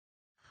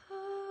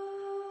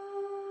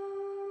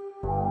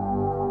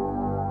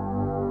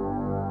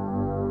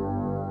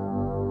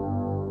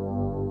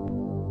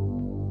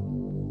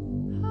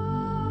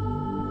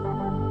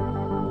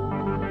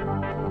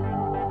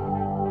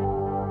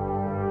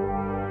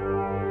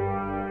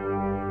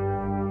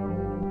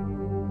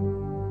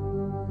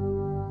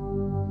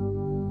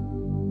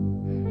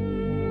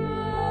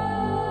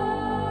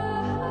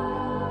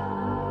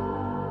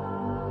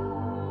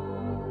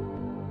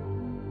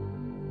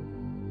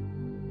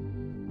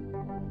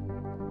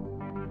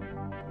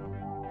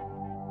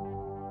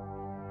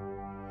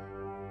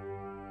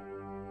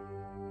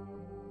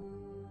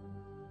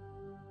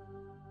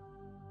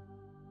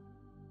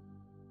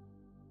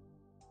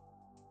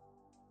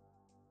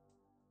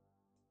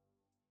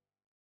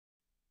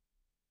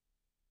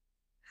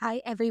Hi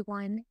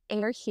everyone,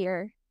 Air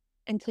here,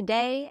 and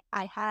today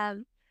I have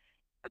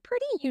a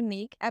pretty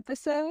unique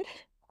episode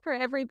for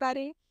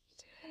everybody.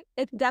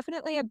 It's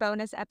definitely a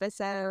bonus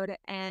episode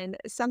and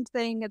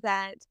something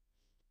that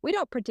we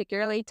don't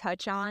particularly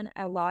touch on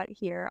a lot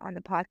here on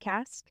the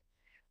podcast.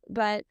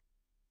 But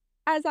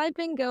as I've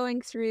been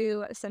going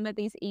through some of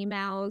these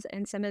emails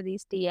and some of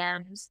these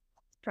DMs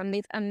from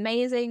these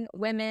amazing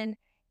women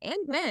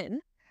and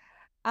men,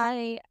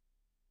 I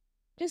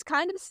just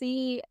kind of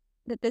see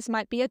that this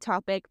might be a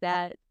topic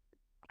that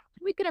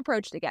we can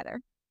approach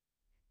together.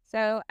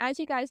 So, as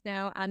you guys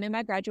know, I'm in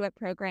my graduate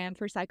program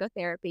for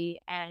psychotherapy,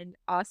 and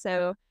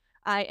also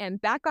I am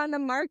back on the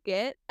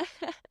market,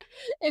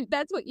 if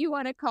that's what you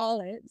want to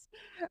call it.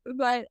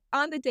 But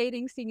on the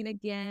dating scene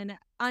again,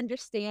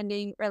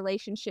 understanding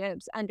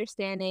relationships,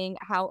 understanding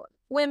how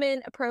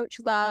women approach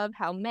love,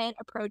 how men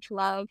approach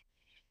love.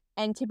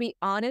 And to be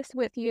honest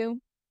with you,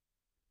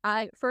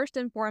 I first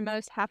and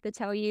foremost have to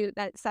tell you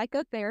that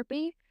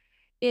psychotherapy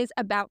is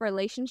about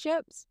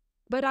relationships,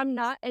 but I'm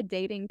not a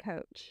dating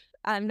coach.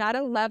 I'm not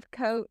a love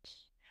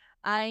coach.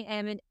 I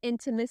am an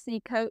intimacy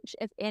coach,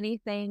 if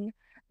anything,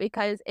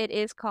 because it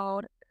is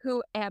called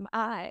Who Am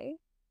I?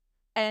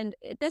 And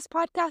this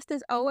podcast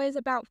is always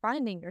about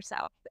finding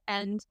yourself.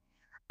 And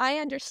I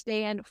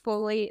understand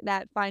fully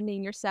that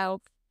finding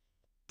yourself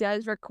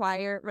does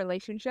require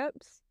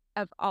relationships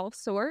of all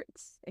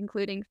sorts,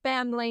 including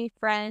family,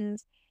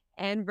 friends,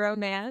 and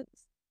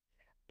romance.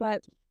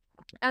 But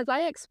as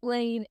I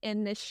explain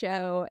in this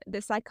show,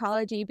 the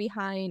psychology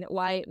behind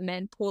why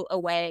men pull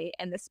away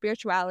and the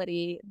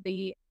spirituality,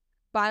 the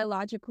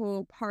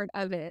biological part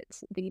of it,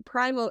 the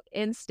primal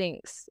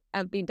instincts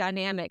of the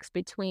dynamics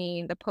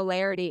between the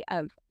polarity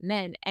of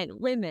men and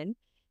women,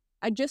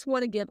 I just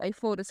want to give a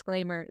full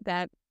disclaimer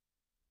that,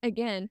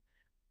 again,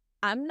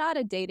 I'm not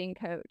a dating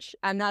coach.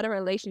 I'm not a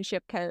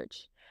relationship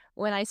coach.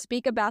 When I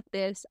speak about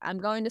this, I'm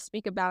going to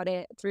speak about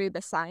it through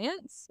the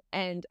science,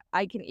 and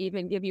I can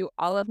even give you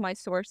all of my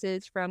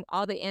sources from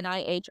all the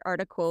NIH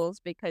articles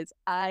because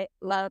I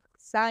love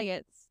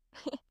science.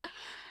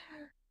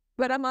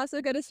 But I'm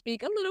also going to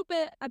speak a little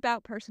bit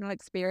about personal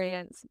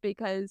experience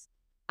because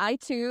I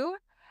too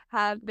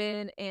have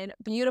been in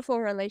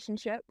beautiful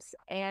relationships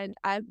and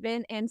I've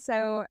been in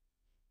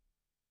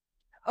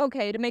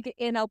okay, to make it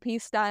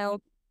NLP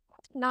style,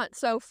 not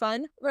so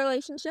fun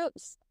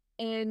relationships.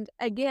 And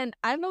again,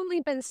 I've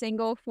only been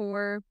single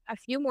for a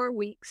few more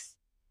weeks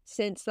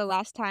since the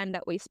last time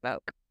that we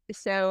spoke.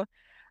 So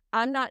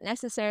I'm not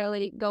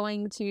necessarily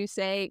going to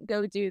say,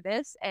 go do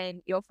this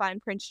and you'll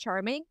find Prince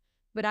Charming,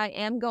 but I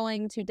am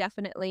going to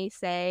definitely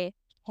say,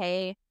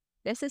 hey,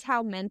 this is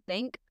how men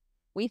think.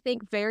 We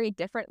think very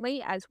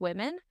differently as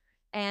women.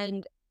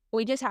 And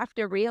we just have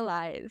to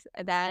realize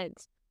that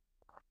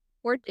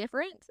we're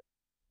different,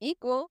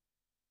 equal,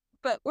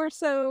 but we're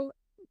so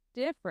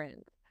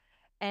different.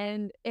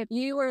 And if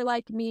you are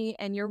like me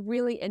and you're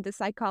really into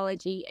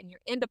psychology and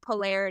you're into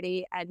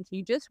polarity and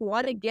you just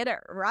want to get it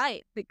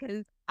right,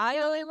 because I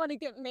only want to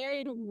get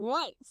married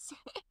once.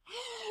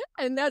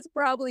 And that's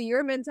probably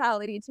your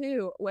mentality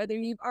too, whether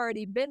you've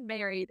already been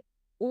married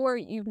or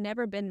you've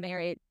never been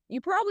married.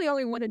 You probably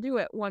only want to do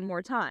it one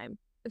more time.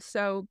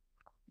 So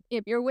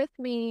if you're with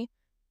me,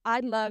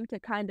 I'd love to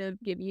kind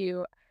of give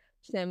you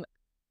some,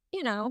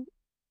 you know,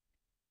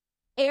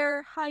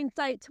 air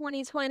hindsight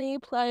 2020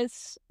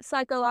 plus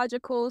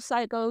psychological,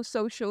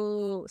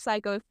 psychosocial,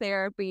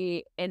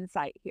 psychotherapy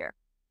insight here.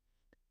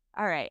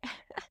 All right.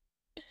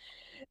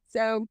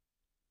 So,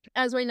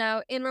 as we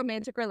know, in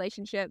romantic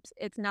relationships,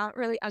 it's not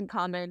really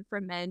uncommon for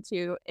men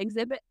to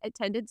exhibit a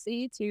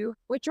tendency to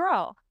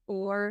withdraw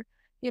or,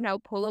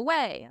 pull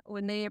away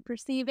when they are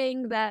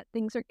perceiving that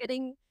things are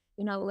getting,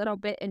 a little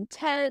bit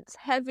intense,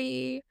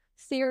 heavy,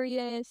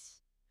 serious.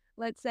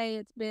 Let's say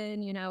it's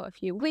been, a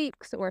few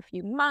weeks or a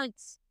few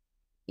months.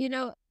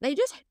 They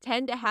just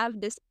tend to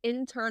have this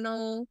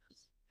internal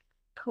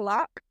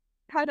clock,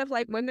 kind of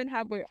like women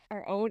have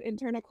our own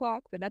internal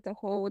clock, but that's a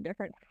whole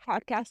different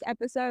podcast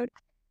episode.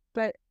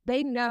 But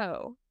they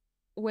know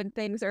when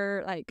things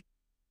are like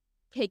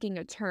taking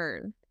a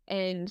turn,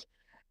 and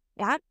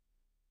that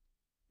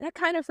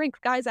kind of freaks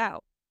guys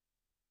out.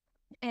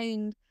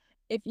 And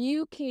if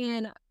you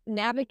can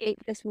navigate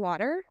this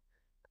water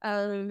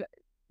of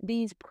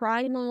these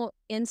primal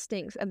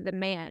instincts of the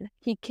man,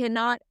 he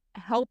cannot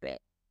help it.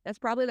 That's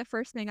probably the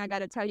first thing I got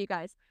to tell you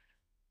guys.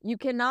 You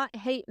cannot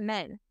hate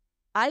men.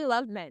 I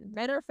love men.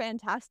 Men are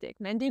fantastic.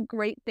 Men do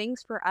great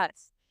things for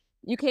us.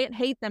 You can't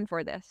hate them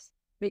for this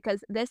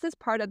because this is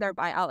part of their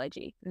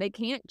biology. They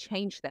can't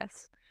change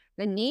this.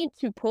 The need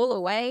to pull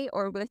away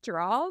or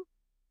withdraw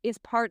is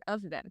part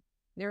of them.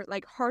 They're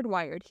like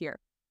hardwired here.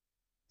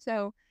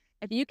 So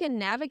if you can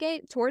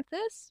navigate toward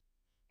this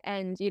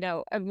and,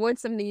 avoid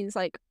some of these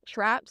like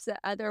traps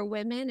that other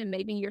women and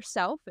maybe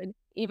yourself and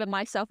even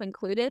myself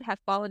included have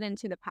fallen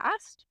into the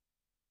past,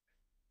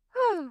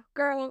 oh,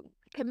 girl,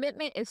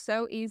 commitment is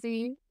so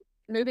easy.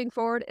 Moving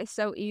forward is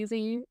so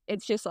easy.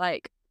 It's just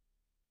like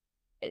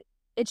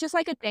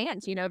a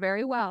dance,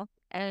 very well.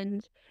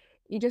 And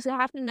you just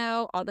have to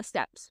know all the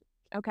steps.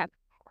 Okay.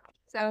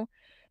 So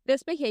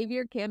This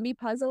behavior can be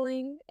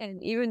puzzling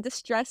and even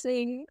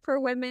distressing for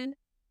women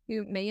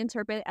who may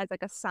interpret it as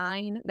like a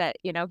sign that,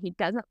 he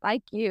doesn't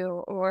like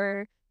you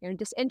or,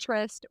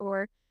 disinterest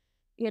or,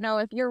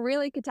 if you're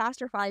really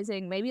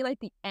catastrophizing, maybe like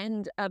the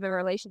end of a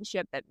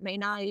relationship that may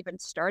not even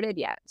started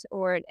yet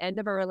or an end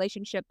of a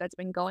relationship that's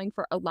been going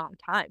for a long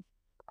time.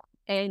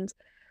 And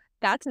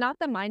that's not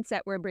the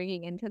mindset we're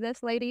bringing into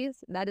this,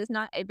 ladies. That is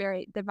not a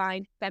very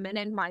divine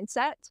feminine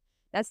mindset.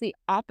 That's the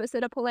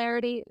opposite of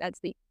polarity.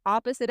 That's the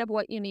opposite of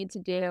what you need to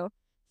do.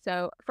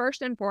 So,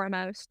 first and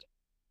foremost,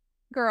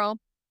 girl,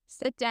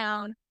 sit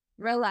down,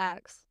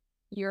 relax.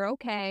 You're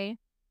okay.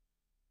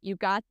 You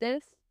got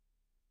this.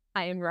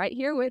 I am right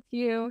here with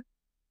you.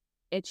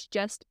 It's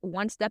just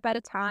one step at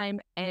a time.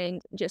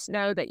 And just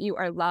know that you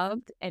are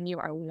loved and you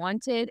are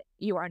wanted.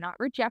 You are not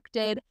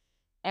rejected.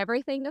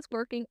 Everything is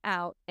working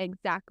out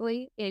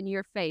exactly in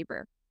your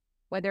favor.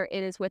 Whether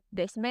it is with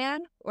this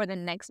man or the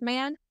next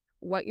man,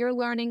 what you're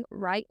learning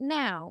right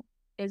now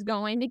is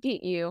going to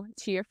get you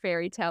to your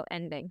fairy tale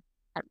ending.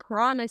 I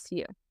promise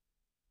you,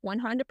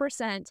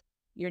 100%,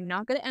 you're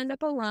not going to end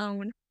up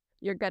alone.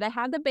 You're going to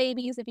have the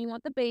babies if you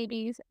want the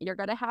babies. You're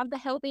going to have the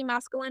healthy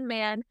masculine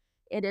man.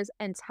 It is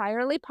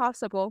entirely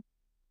possible.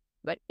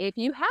 But if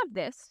you have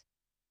this,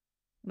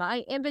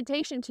 my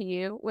invitation to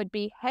you would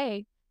be,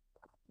 hey,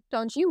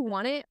 don't you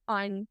want it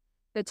on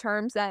the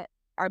terms that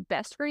are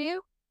best for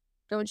you?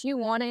 Don't you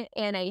want it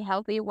in a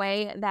healthy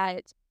way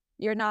that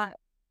you're not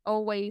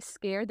always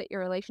scared that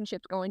your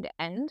relationship's going to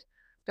end?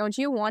 Don't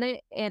you want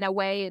it in a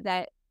way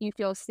that you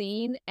feel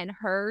seen and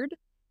heard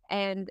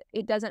and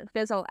it doesn't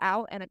fizzle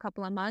out in a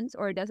couple of months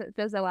or it doesn't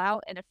fizzle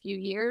out in a few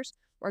years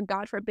or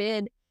God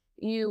forbid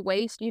you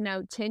waste,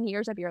 10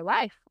 years of your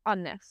life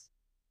on this?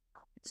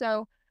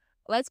 So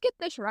let's get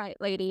this right,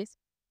 ladies.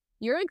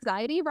 Your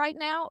anxiety right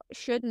now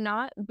should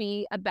not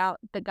be about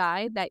the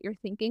guy that you're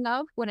thinking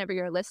of whenever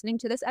you're listening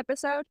to this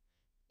episode.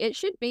 It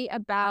should be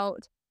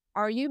about,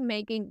 are you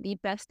making the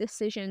best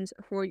decisions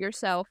for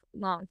yourself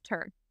long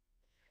term?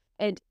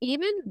 And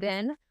even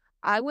then,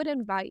 I would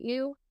invite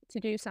you to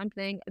do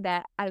something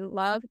that I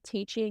love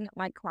teaching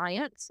my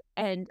clients.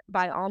 And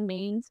by all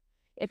means,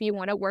 if you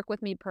want to work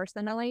with me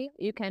personally,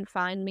 you can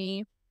find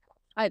me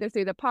either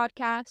through the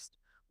podcast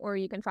or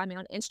you can find me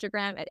on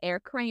Instagram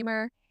at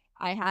Kraehmer.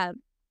 I have,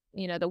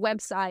 the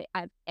website.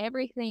 I have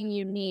everything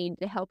you need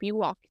to help you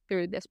walk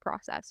through this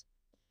process.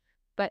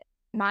 But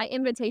my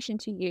invitation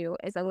to you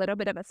is a little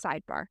bit of a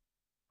sidebar.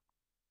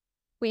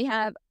 We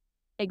have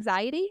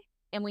anxiety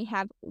and we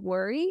have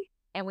worry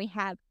and we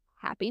have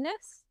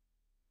happiness.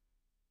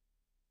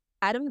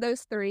 Out of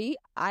those three,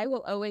 I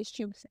will always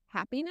choose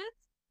happiness.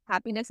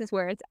 Happiness is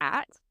where it's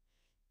at.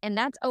 And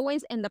that's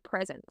always in the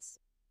presence.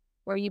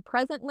 Where you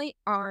presently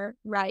are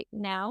right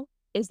now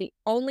is the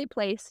only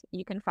place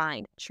you can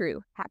find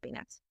true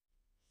happiness.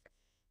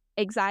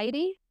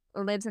 Anxiety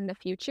lives in the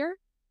future.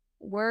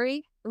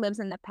 Worry lives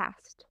in the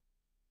past.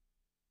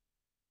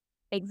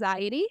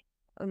 Anxiety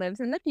lives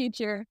in the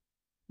future.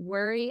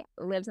 Worry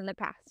lives in the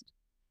past.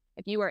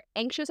 If you are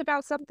anxious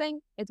about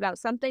something, it's about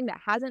something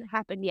that hasn't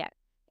happened yet.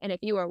 And if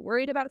you are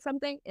worried about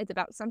something, it's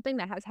about something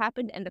that has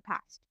happened in the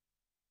past.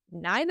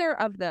 Neither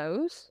of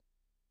those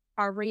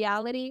are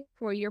reality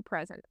for your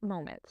present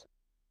moment.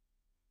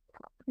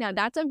 Now,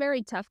 that's a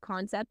very tough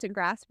concept to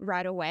grasp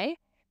right away.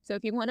 So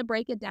if you want to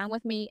break it down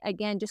with me,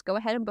 again, just go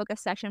ahead and book a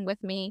session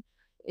with me.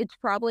 It's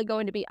probably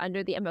going to be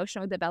under the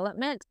emotional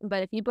development,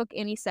 but if you book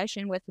any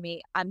session with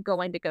me, I'm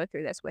going to go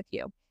through this with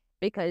you.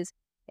 Because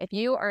if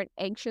you are an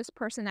anxious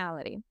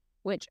personality,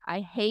 which I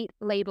hate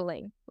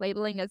labeling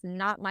is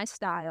not my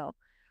style,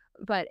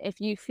 but if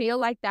you feel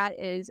like that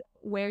is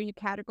where you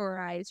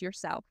categorize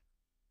yourself,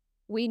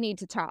 we need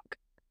to talk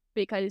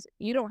because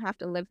you don't have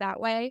to live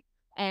that way.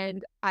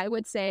 And I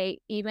would say,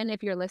 even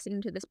if you're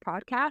listening to this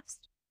podcast,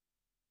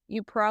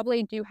 you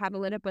probably do have a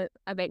little bit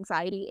of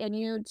anxiety in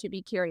you to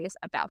be curious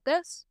about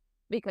this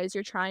because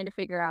you're trying to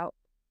figure out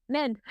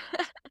men.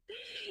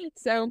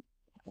 So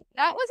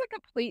that was a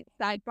complete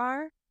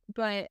sidebar,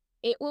 but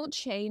it will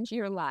change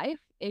your life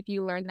if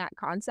you learn that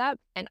concept.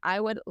 And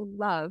I would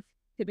love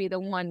to be the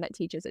one that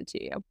teaches it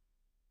to you.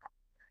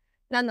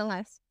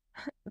 Nonetheless,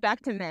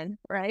 back to men,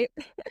 right?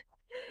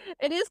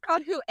 It is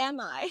called Who Am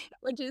I,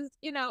 which is,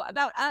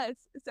 about us.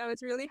 So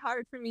it's really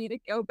hard for me to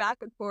go back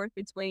and forth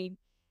between,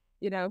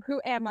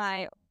 who am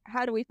I?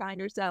 How do we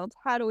find ourselves?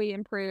 How do we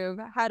improve?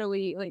 How do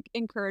we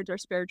encourage our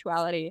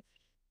spirituality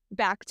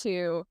back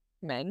to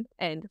men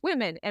and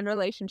women and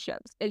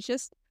relationships? It's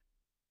just,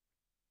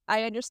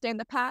 I understand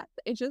the path.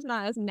 It's just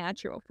not as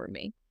natural for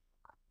me.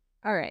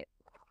 All right.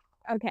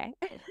 Okay.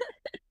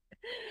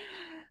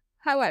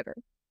 However,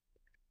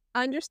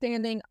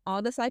 understanding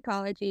all the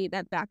psychology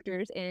that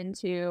factors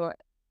into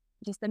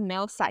just the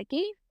male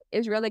psyche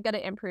is really going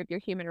to improve your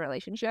human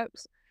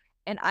relationships.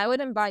 And I would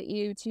invite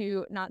you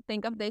to not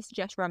think of this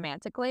just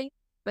romantically,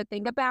 but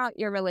think about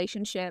your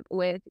relationship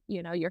with,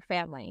 your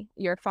family,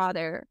 your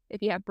father,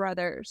 if you have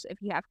brothers, if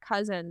you have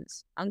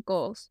cousins,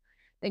 uncles.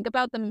 Think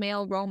about the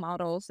male role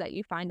models that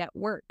you find at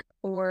work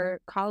or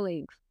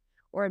colleagues,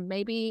 or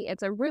maybe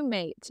it's a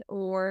roommate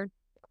or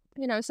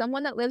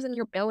someone that lives in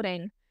your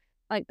building.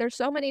 Like, there's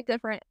so many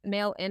different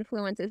male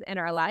influences in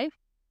our life.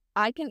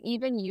 I can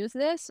even use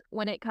this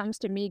when it comes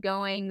to me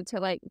going to,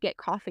 like, get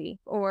coffee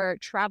or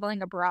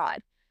traveling abroad.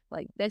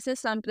 Like, this is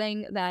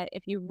something that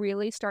if you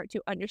really start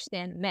to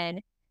understand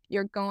men,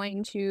 you're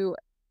going to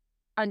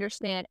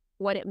understand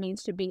what it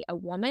means to be a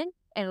woman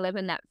and live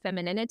in that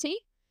femininity,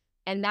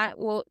 and that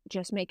will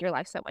just make your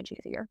life so much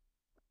easier.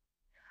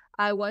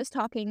 I was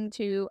talking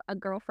to a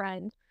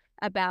girlfriend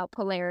about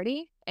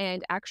polarity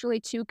and actually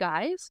two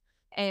guys.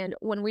 And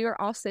when we were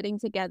all sitting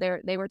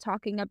together, they were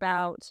talking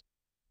about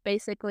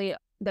basically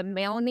the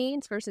male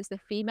needs versus the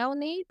female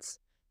needs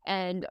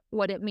and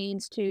what it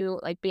means to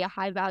like be a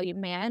high value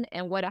man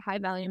and what a high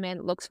value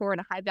man looks for in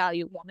a high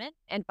value woman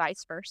and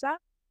vice versa.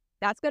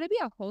 That's going to be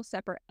a whole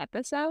separate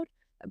episode.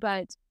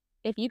 But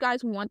if you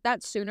guys want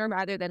that sooner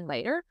rather than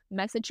later,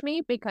 message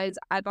me because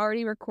I've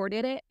already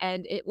recorded it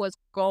and it was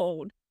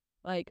gold.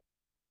 Like,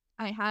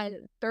 I had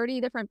 30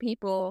 different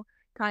people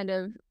kind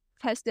of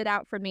test it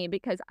out for me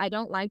because I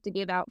don't like to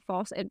give out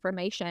false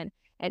information.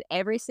 And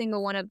every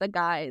single one of the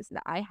guys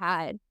that I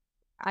had,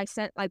 I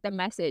sent like the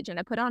message and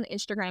I put on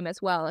Instagram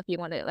as well if you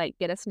want to like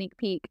get a sneak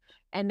peek.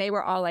 And they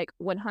were all like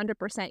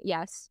 100%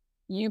 yes,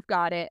 you've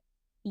got it.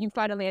 You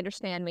finally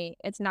understand me.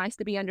 It's nice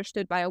to be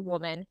understood by a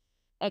woman,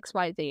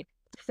 XYZ.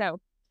 So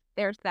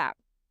there's that.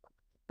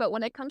 But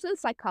when it comes to the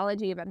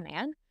psychology of a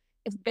man,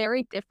 it's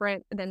very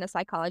different than the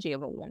psychology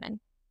of a woman.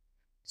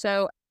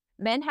 So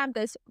men have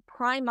this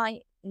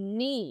primate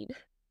need.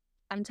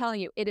 I'm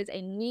telling you, it is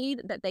a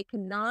need that they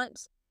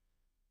cannot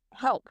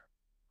help,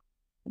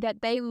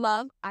 that they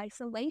love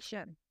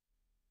isolation.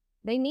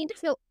 They need to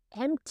feel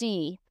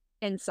empty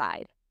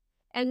inside.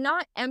 And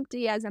not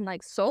empty as in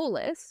like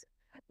soulless,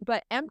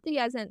 but empty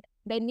as in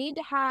they need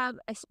to have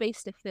a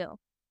space to fill.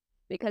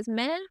 Because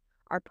men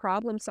are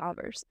problem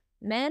solvers.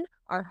 Men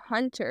are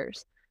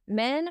hunters.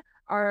 Men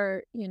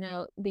are,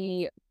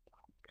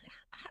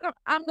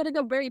 I'm gonna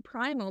go very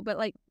primal, but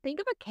like think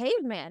of a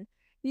caveman.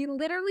 He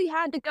literally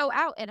had to go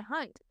out and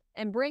hunt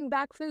and bring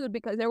back food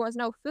because there was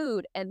no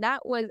food, and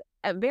that was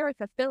a very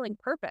fulfilling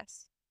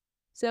purpose.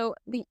 So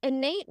the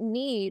innate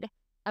need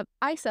of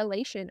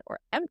isolation or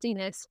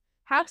emptiness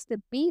has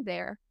to be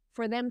there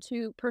for them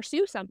to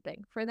pursue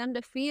something, for them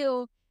to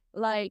feel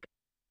like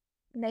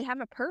they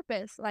have a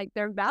purpose, like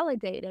they're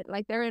validated,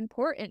 like they're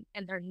important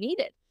and they're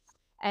needed.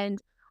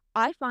 And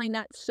I find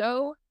that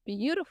so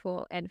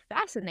beautiful and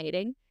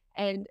fascinating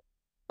and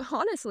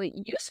honestly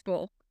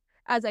useful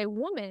as a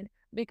woman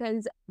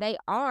because they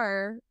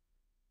are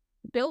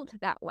built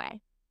that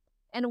way.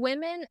 And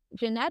women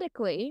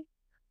genetically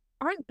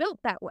aren't built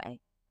that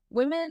way.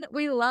 Women,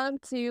 we love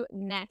to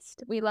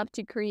nest, we love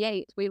to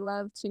create, we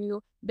love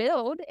to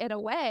build in a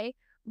way,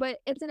 but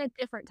it's in a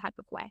different type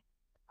of way.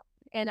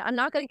 And I'm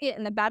not going to get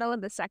in the battle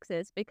of the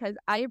sexes because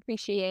I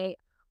appreciate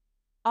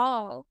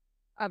all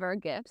of our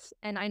gifts.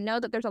 And I know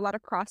that there's a lot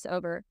of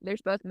crossover.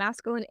 There's both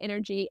masculine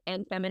energy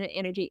and feminine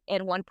energy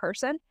in one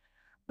person.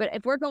 But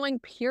if we're going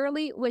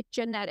purely with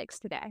genetics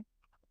today,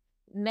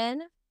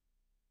 men,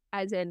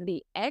 as in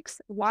the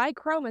XY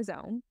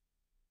chromosome,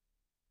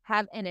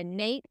 have an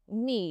innate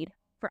need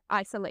for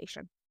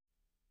isolation.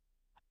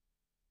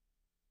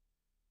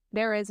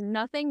 There is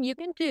nothing you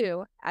can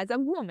do as a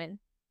woman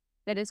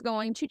that is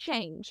going to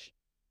change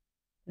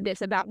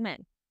this about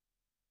men.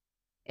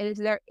 It is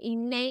their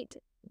innate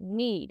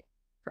need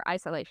for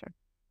isolation.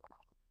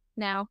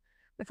 Now,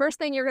 the first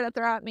thing you're going to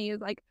throw at me is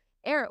like,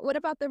 Eric, what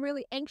about the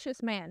really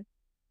anxious man?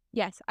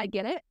 Yes, I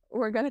get it.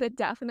 We're going to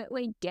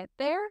definitely get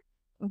there,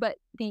 but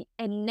the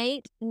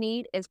innate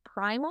need is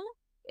primal.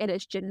 It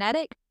is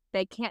genetic.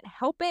 They can't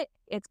help it.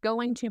 It's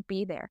going to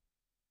be there.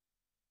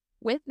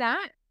 With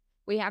that,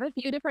 we have a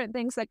few different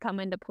things that come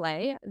into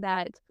play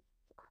that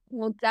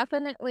will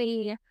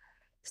definitely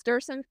stir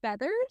some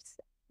feathers,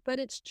 but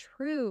it's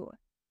true.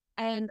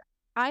 And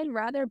I'd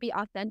rather be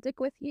authentic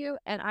with you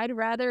and I'd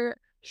rather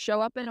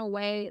show up in a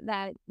way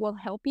that will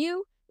help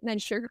you than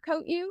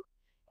sugarcoat you.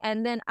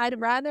 And then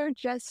I'd rather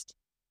just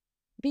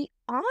be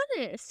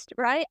honest,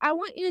 right? I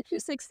want you to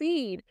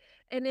succeed.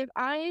 And if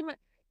I'm,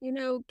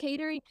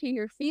 catering to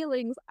your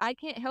feelings, I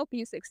can't help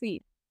you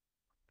succeed.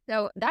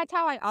 So that's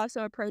how I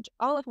also approach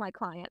all of my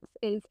clients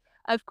is,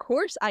 of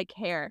course I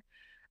care.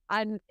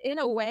 I'm in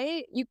a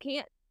way, you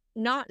can't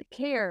not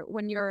care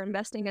when you're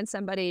investing in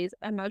somebody's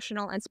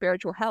emotional and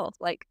spiritual health.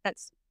 Like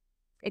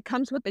it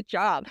comes with the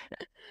job,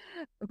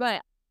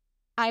 but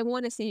I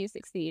want to see you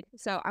succeed.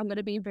 So I'm going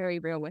to be very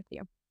real with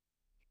you.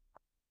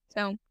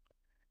 So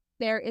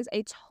there is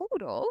a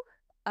total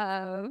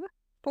of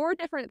 4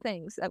 different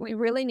things that we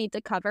really need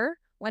to cover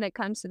when it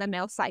comes to the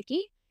male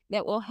psyche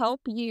that will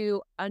help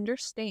you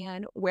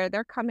understand where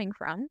they're coming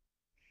from.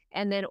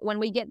 And then when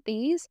we get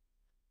these,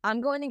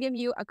 I'm going to give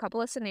you a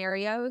couple of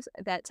scenarios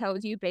that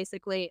tells you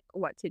basically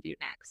what to do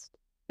next,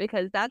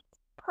 because that's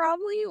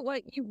probably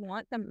what you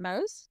want the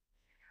most.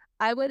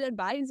 I would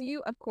advise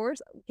you, of course,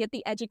 get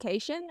the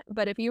education,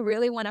 but if you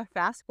really want to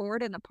fast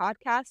forward in the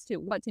podcast to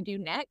what to do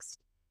next,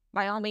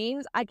 by all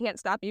means, I can't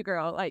stop you,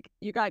 girl. Like,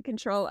 you got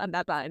control of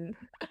that button.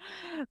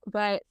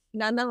 But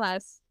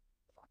nonetheless,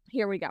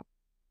 Here we go.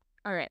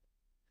 All right.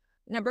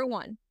 Number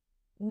one,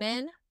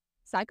 men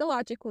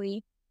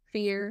psychologically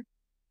fear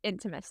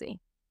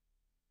intimacy.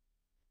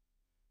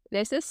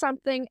 This is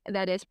something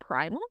that is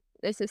primal.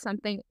 This is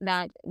something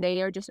that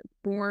they are just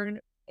born,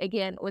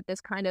 again, with this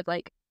kind of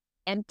like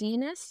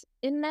emptiness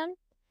in them,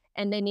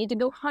 and they need to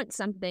go hunt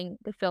something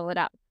to fill it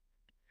up.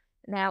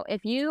 Now,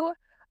 if you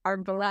are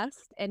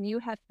blessed and you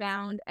have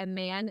found a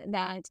man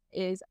that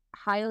is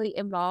highly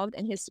involved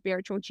in his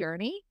spiritual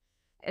journey,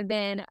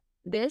 then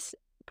this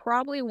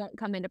probably won't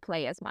come into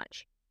play as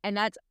much. And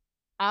that's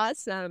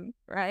awesome,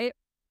 right?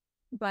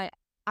 But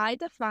I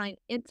define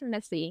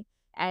intimacy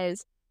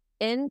as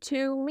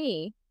into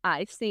me,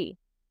 I see.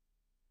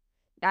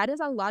 That is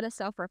a lot of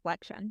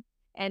self-reflection.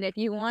 And if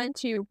you want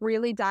to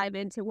really dive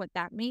into what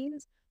that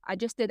means, I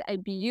just did a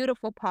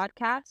beautiful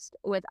podcast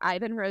with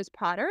Ivan Rose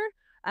Potter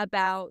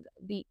about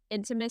the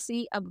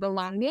intimacy of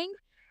belonging,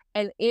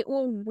 and it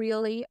will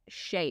really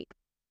shape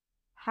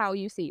how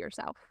you see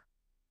yourself.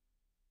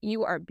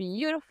 You are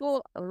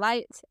beautiful,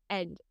 light,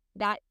 and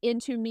that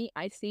into me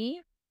I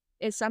see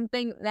is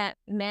something that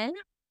men,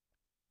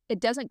 it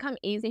doesn't come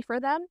easy for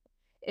them.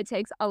 It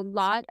takes a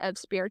lot of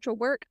spiritual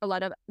work, a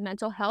lot of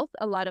mental health,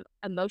 a lot of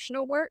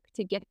emotional work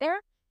to get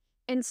there.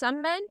 And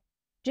some men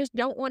just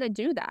don't want to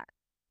do that.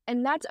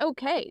 And that's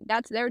okay.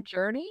 That's their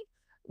journey,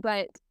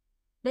 but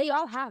they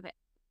all have it.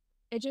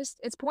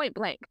 It's point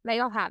blank. They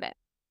all have it.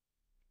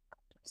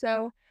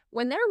 So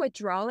when they're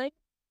withdrawing,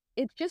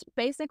 it's just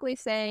basically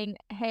saying,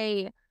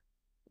 hey,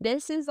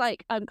 this is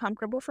like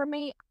uncomfortable for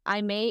me.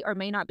 I may or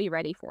may not be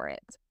ready for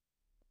it.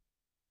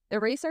 The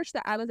research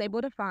that I was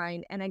able to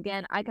find, and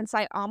again, I can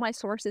cite all my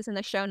sources in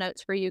the show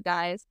notes for you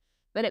guys,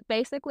 but it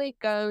basically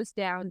goes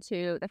down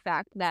to the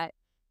fact that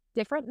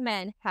different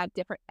men have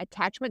different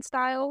attachment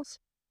styles,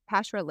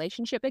 past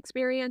relationship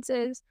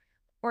experiences,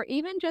 or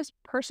even just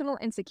personal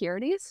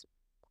insecurities.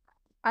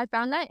 I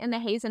found that in the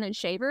Hazen and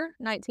Shaver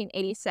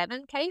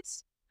 1987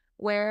 case,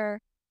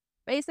 where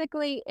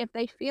basically if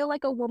they feel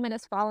like a woman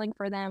is falling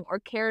for them or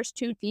cares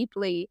too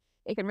deeply,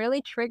 it can really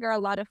trigger a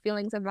lot of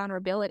feelings of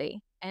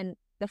vulnerability and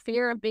the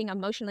fear of being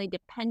emotionally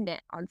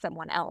dependent on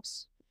someone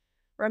else.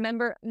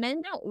 Remember,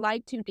 men don't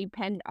like to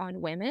depend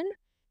on women,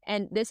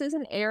 and this is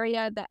an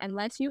area that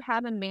unless you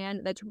have a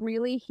man that's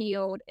really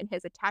healed in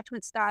his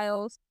attachment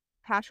styles,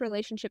 past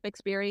relationship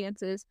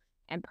experiences,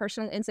 and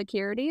personal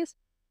insecurities,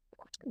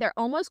 they're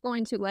almost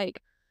going to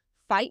like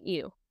fight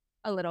you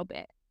a little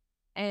bit.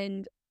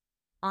 And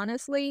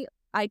honestly,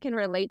 I can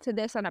relate to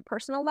this on a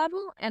personal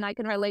level, and I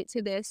can relate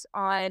to this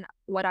on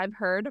what I've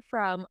heard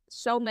from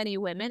so many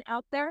women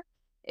out there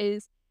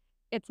is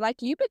it's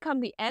like you become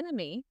the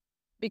enemy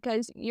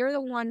because you're the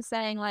one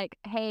saying like,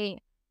 hey,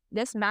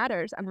 this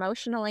matters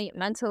emotionally,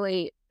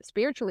 mentally,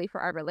 spiritually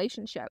for our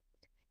relationship.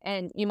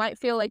 And you might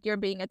feel like you're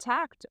being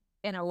attacked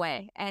in a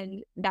way.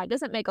 And that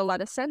doesn't make a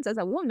lot of sense as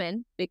a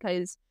woman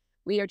because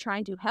we are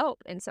trying to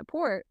help and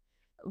support.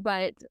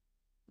 But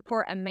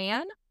for a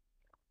man,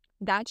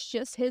 that's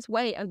just his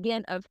way,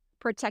 again, of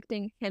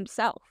protecting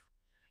himself.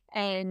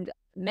 And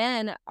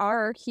men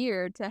are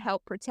here to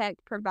help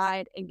protect,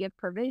 provide, and give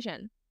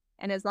provision.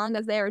 And as long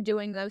as they are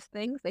doing those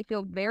things, they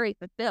feel very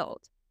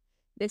fulfilled.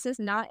 This is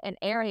not an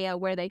area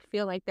where they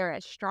feel like they're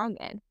as strong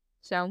in.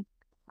 So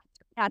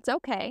that's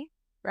okay,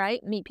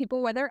 right? Meet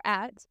people where they're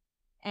at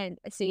and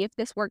see if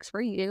this works for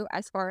you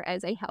as far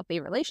as a healthy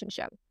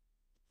relationship.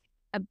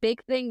 A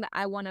big thing that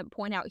I want to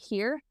point out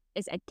here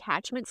is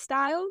attachment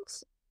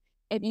styles.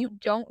 If you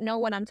don't know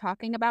what I'm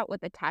talking about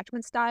with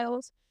attachment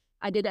styles,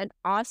 I did an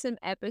awesome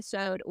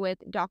episode with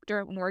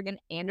Dr. Morgan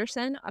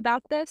Anderson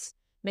about this,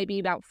 maybe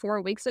about 4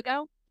 weeks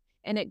ago,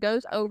 and it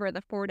goes over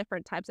the 4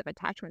 different types of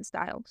attachment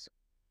styles.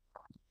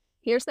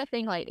 Here's the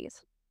thing,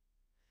 ladies.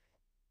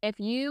 If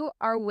you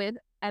are with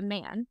a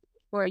man,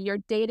 or you're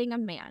dating a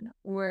man,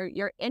 or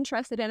you're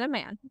interested in a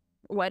man,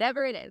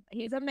 whatever it is,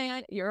 he's a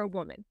man, you're a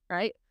woman,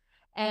 right?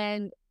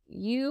 And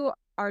you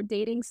are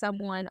dating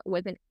someone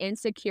with an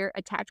insecure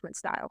attachment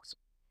styles.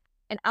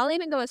 And I'll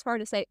even go as far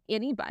to say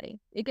anybody.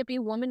 It could be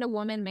woman to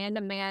woman, man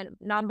to man,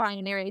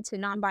 non-binary to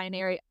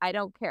non-binary. I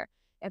don't care.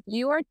 If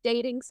you are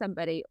dating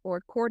somebody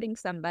or courting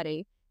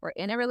somebody or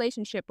in a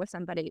relationship with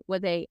somebody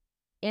with a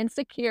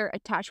insecure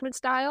attachment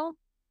style,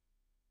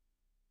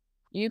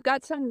 you've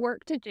got some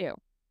work to do.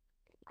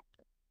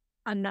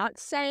 I'm not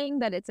saying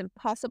that it's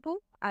impossible.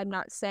 I'm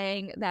not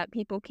saying that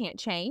people can't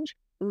change.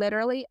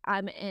 Literally,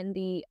 I'm in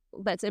the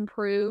let's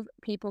improve,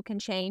 people can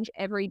change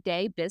every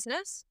day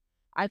business.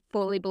 I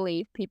fully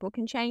believe people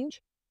can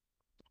change.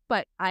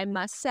 But I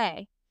must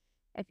say,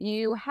 if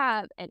you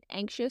have an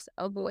anxious,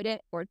 avoidant,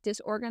 or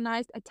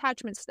disorganized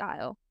attachment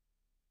style,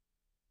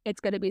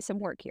 it's going to be some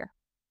work here.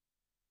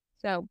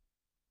 So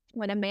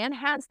when a man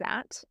has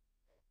that,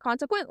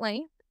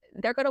 consequently,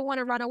 they're going to want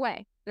to run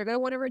away. They're going to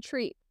want to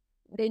retreat.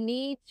 They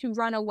need to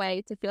run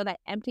away to feel that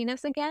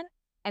emptiness again.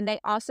 And they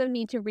also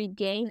need to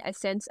regain a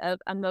sense of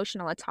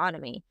emotional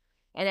autonomy.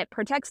 And it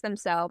protects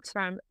themselves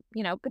from,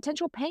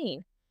 potential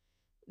pain.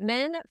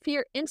 Men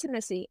fear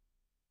intimacy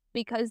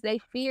because they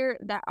fear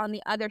that on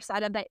the other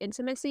side of that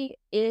intimacy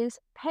is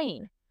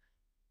pain.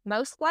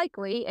 Most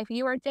likely, if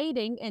you are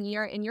dating and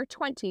you're in your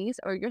 20s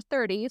or your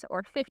 30s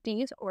or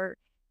 50s or,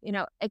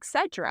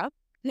 etc.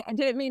 I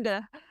didn't mean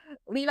to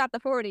leave out the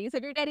 40s.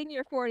 If you're dating in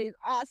your 40s,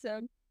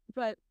 awesome.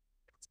 But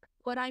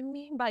what I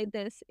mean by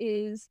this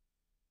is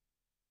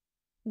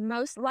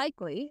most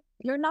likely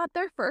you're not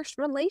their first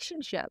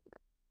relationship.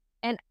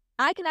 And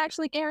I can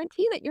actually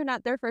guarantee that you're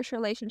not their first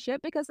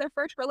relationship because their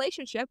first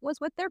relationship was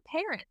with their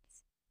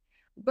parents.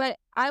 But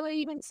I would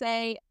even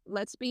say,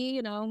 let's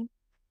be,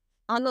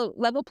 on the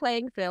level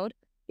playing field,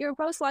 you're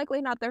most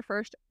likely not their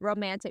first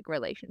romantic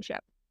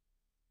relationship.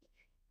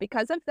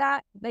 Because of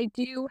that, they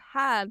do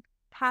have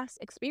past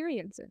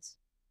experiences,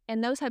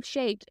 and those have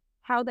shaped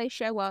how they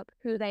show up,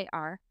 who they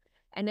are.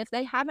 And if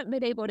they haven't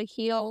been able to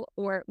heal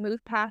or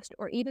move past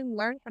or even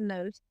learn from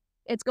those,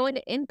 it's going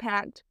to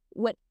impact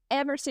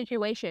whatever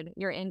situation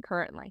you're in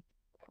currently.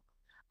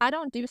 I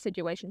don't do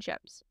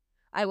situationships.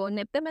 I will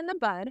nip them in the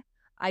bud.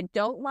 I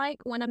don't like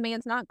when a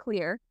man's not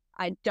clear.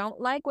 I don't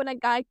like when a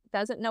guy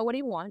doesn't know what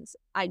he wants.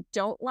 I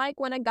don't like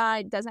when a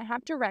guy doesn't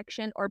have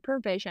direction or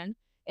provision.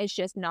 It's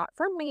just not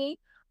for me.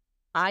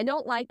 I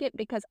don't like it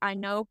because I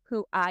know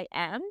who I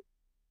am.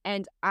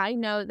 And I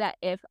know that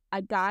if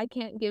a guy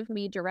can't give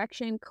me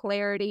direction,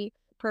 clarity,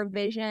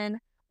 provision,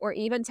 or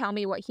even tell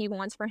me what he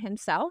wants for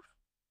himself,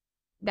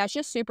 that's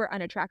just super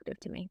unattractive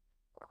to me.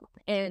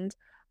 And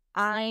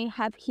I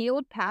have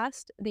healed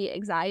past the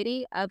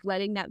anxiety of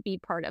letting that be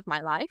part of my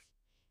life.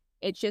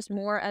 It's just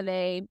more of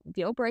a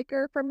deal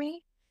breaker for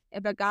me.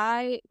 If a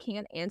guy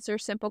can't answer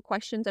simple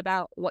questions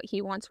about what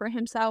he wants for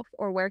himself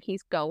or where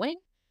he's going,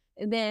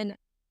 then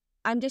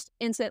I'm just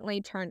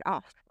instantly turned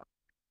off.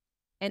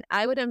 And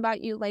I would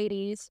invite you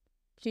ladies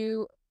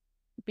to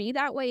be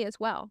that way as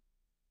well.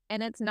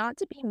 And it's not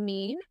to be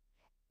mean.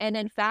 And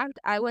in fact,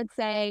 I would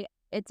say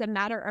it's a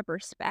matter of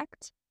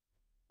respect.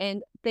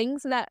 And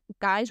things that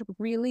guys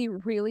really,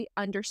 really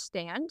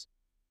understand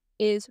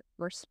is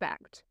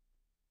respect.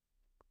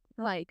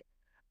 Like,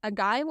 a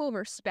guy will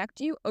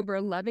respect you over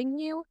loving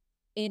you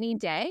any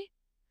day.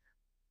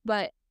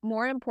 But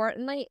more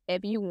importantly,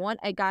 if you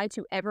want a guy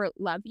to ever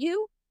love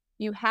you,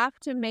 you have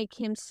to make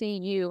him see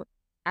you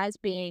as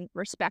being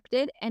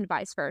respected and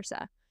vice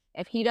versa.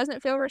 If he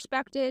doesn't feel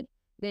respected,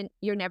 then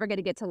you're never going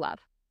to get to love.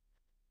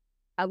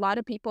 A lot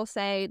of people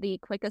say the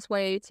quickest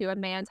way to a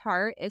man's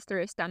heart is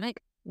through his stomach.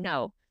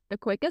 No, the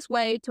quickest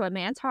way to a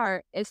man's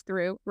heart is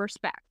through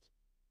respect.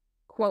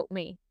 Quote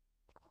me.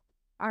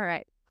 All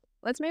right,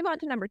 let's move on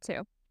to number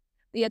 2,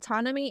 the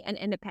autonomy and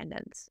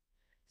independence.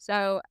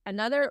 So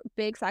another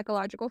big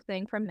psychological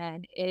thing for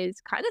men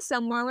is kind of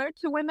similar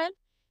to women,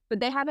 but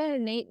they have an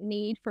innate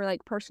need for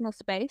like personal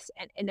space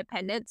and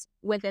independence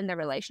within the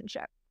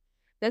relationship.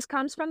 This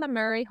comes from the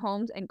Murray,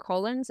 Holmes, and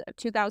Collins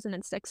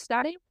 2006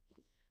 study.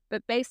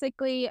 But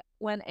basically,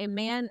 when a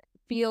man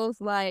feels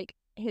like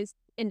his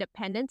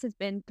independence has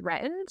been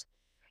threatened,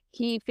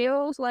 he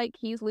feels like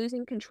he's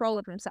losing control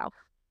of himself.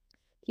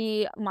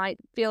 He might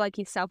feel like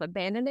he's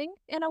self-abandoning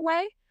in a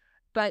way,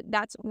 but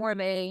that's more of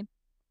a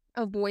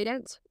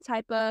avoidant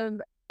type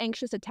of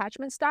anxious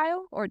attachment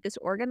style or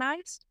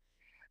disorganized.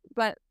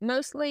 But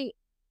mostly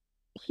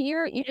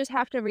here, you just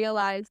have to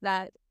realize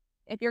that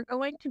if you're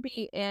going to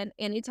be in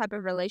any type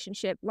of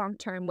relationship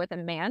long-term with a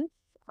man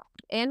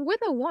and with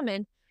a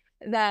woman,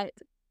 that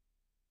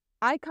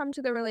I come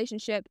to the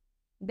relationship,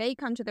 they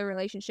come to the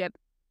relationship,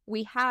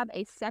 we have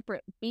a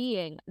separate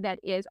being that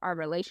is our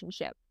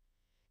relationship.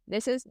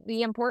 This is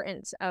the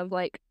importance of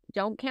like,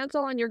 don't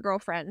cancel on your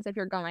girlfriends if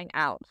you're going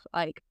out.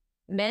 Like,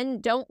 men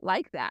don't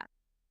like that.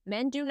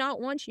 Men do not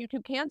want you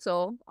to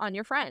cancel on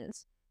your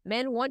friends.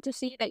 Men want to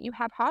see that you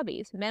have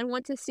hobbies. Men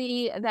want to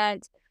see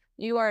that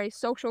you are a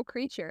social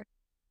creature.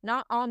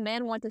 Not all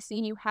men want to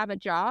see you have a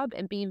job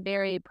and be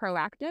very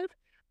proactive,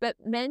 but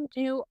men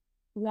do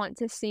want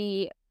to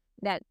see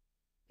that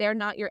they're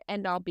not your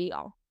end-all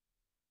be-all.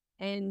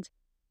 And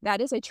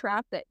that is a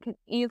trap that can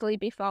easily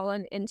be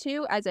fallen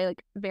into as a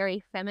like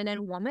very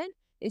feminine woman,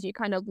 is you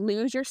kind of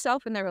lose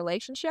yourself in the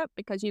relationship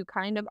because you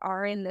kind of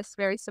are in this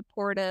very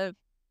supportive,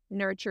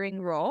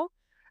 nurturing role.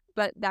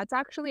 But that's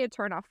actually a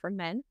turnoff for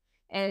men.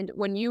 And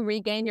when you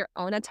regain your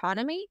own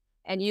autonomy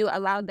and you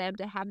allow them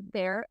to have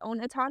their own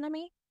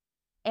autonomy,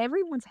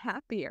 everyone's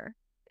happier.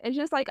 It's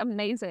just like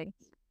amazing.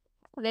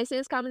 This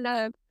is kind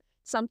of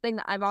something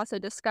that I've also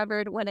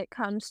discovered when it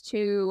comes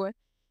to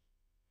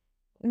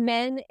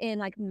men in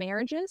like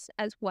marriages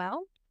as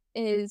well,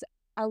 is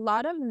a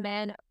lot of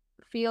men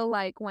feel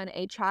like when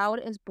a child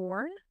is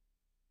born,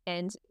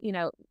 and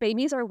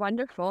babies are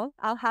wonderful.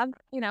 I'll have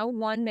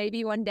one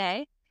maybe one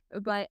day,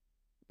 but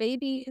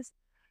babies,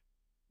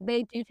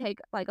 they do take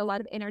like a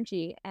lot of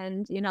energy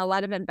and a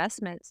lot of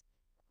investments.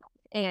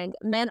 And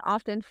men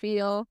often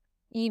feel,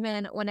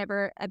 even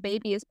whenever a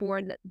baby is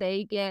born, that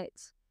they get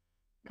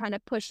kind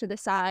of pushed to the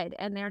side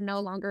and they're no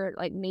longer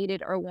like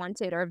needed or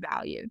wanted or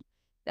valued.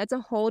 That's a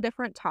whole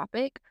different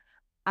topic.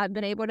 I've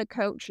been able to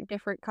coach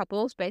different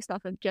couples based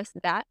off of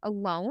just that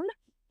alone.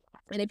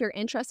 And if you're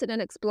interested in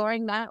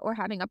exploring that or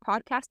having a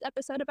podcast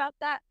episode about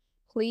that,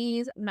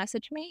 please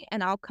message me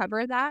and I'll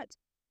cover that.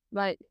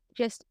 But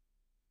just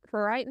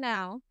for right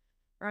now,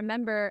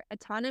 Remember,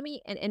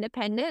 autonomy and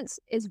independence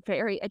is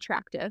very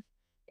attractive.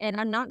 And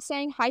I'm not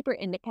saying hyper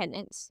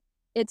independence.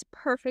 It's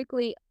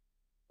perfectly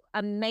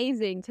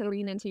amazing to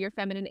lean into your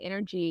feminine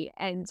energy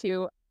and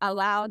to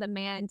allow the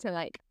man to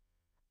like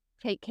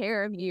take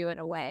care of you in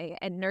a way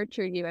and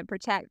nurture you and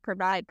protect,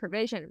 provide,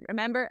 provision.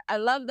 Remember, I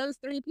love those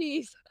three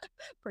P's: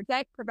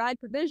 protect, provide,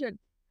 provision.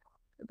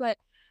 But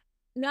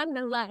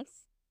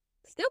nonetheless,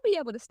 still be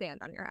able to stand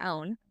on your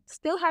own,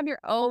 still have your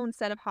own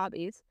set of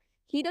hobbies.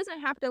 He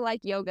doesn't have to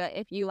like yoga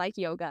if you like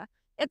yoga.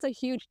 It's a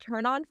huge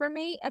turn on for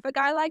me if a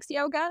guy likes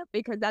yoga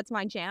because that's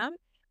my jam,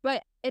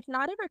 but it's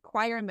not a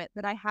requirement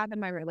that I have in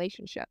my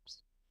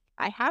relationships.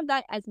 I have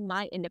that as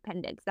my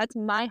independence. That's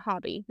my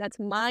hobby. That's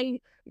my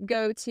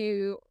go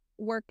to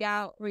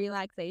workout,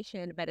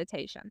 relaxation,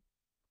 meditation.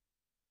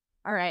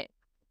 All right.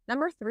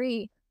 Number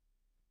three,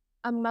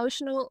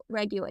 emotional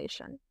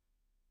regulation.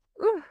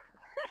 Ooh.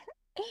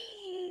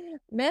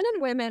 Men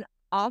and women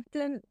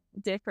often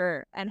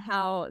differ in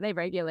how they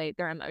regulate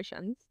their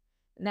emotions.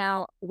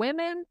 Now,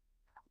 women,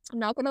 I'm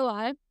not gonna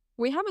lie,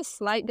 we have a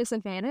slight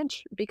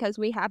disadvantage because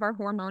we have our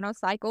hormonal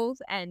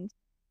cycles and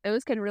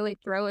those can really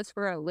throw us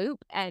for a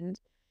loop. And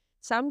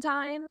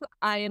sometimes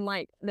I am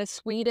like the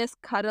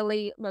sweetest,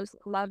 cuddly, most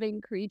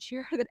loving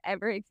creature that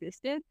ever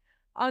existed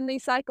on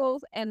these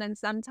cycles. And then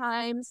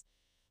sometimes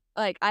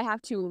like, I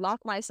have to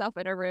lock myself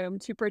in a room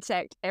to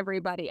protect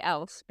everybody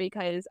else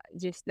because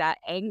just that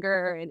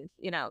anger and,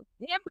 yeah,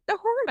 the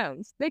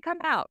hormones, they come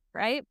out,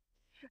 right?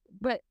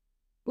 But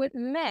with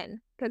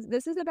men, because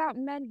this is about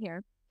men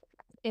here,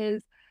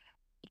 is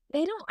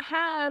they don't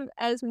have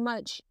as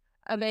much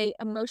of a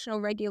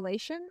emotional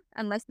regulation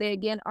unless they,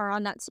 again, are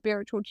on that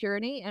spiritual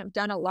journey and have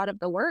done a lot of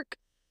the work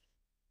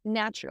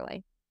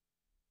naturally.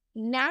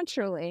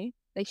 Naturally,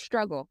 they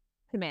struggle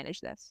to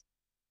manage this.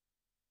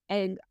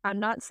 And I'm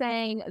not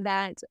saying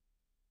that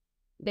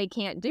they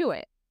can't do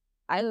it.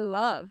 I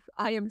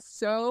am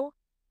so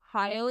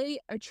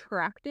highly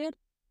attracted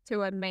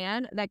to a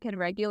man that can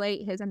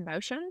regulate his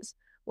emotions,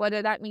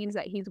 whether that means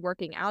that he's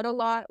working out a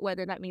lot,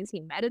 whether that means he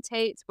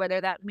meditates,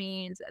 whether that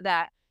means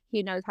that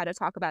he knows how to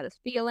talk about his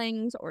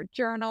feelings or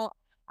journal.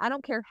 I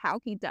don't care how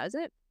he does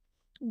it,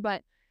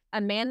 but a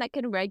man that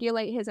can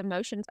regulate his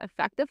emotions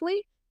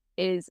effectively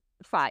is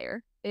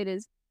fire. It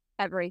is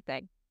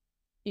everything.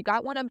 You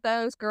got one of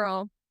those,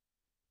 girl,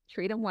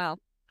 treat him well.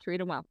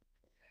 Treat him well.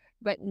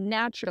 But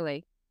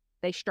naturally,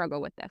 they struggle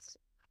with this.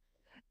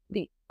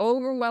 The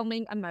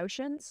overwhelming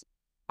emotions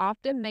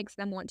often makes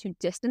them want to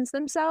distance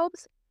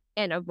themselves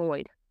and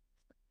avoid.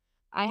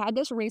 I had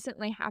this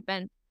recently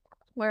happen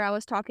where I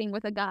was talking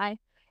with a guy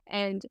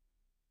and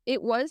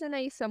it was in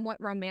a somewhat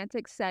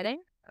romantic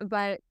setting,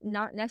 but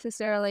not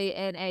necessarily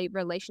in a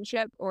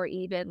relationship or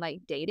even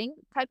like dating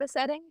type of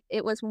setting.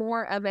 It was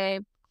more of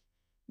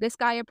this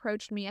guy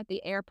approached me at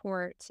the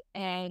airport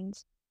and,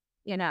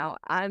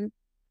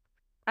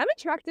 I'm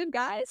attractive,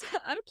 guys.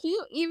 I'm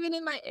cute even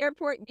in my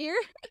airport gear.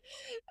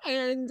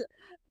 And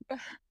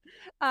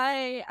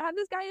I had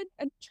this guy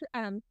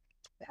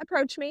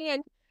approach me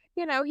and,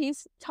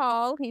 he's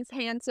tall, he's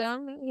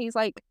handsome, he's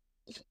like,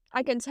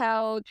 I can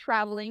tell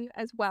traveling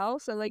as well.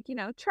 So like,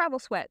 travel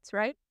sweats,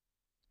 right?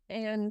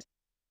 And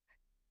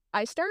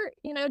I start,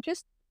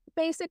 just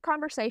basic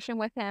conversation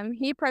with him.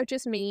 He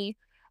approaches me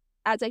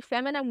as a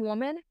feminine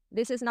woman.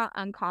 This is not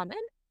uncommon.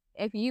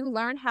 If you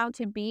learn how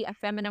to be a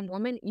feminine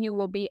woman, you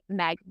will be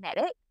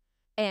magnetic.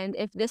 And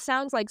if this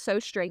sounds like so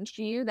strange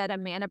to you that a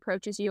man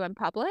approaches you in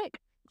public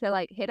to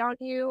like hit on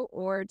you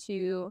or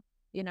to,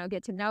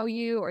 get to know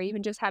you or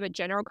even just have a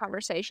general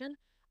conversation,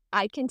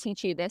 I can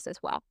teach you this as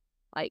well.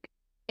 Like,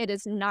 it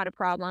is not a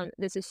problem.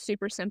 This is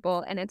super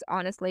simple. And it's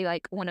honestly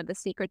like one of the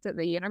secrets of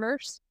the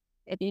universe.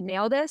 If you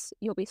nail this,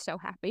 you'll be so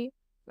happy.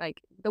 Like,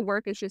 the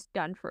work is just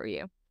done for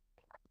you.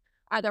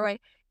 Either way,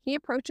 he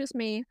approaches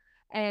me,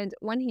 and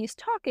when he's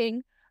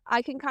talking,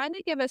 I can kind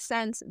of give a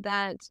sense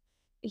that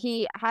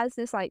he has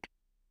this like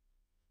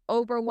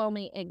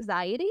overwhelming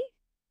anxiety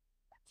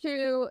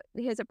to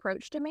his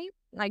approach to me.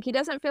 Like, he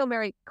doesn't feel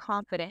very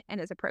confident in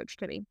his approach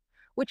to me,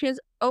 which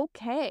is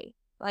okay.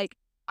 Like,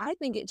 I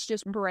think it's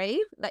just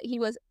brave that he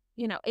was,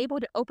 able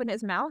to open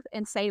his mouth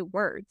and say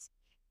words.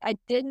 It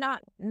did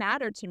not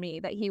matter to me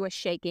that he was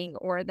shaking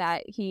or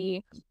that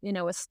he,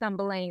 was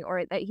stumbling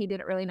or that he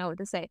didn't really know what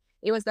to say.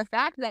 It was the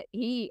fact that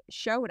he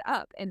showed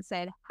up and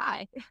said,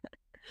 hi,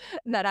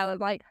 that I was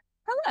like,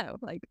 hello,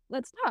 like,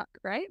 let's talk,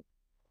 right?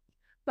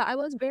 But I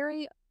was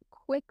very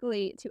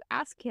quickly to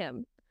ask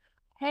him,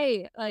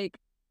 hey, like,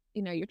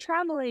 you're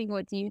traveling,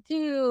 what do you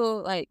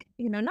do? Like,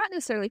 not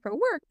necessarily for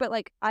work, but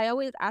like, I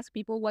always ask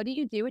people, what do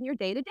you do in your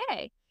day to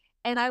day?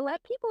 And I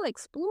let people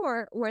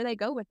explore where they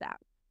go with that.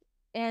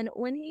 And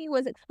when he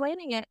was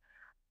explaining it,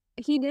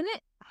 he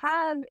didn't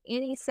have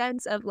any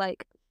sense of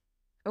like,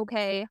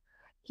 okay,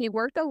 he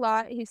worked a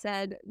lot. He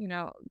said,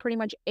 pretty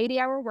much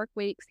 80-hour work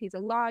weeks. He's a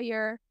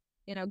lawyer,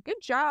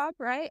 good job,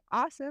 right?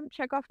 Awesome.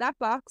 Check off that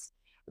box.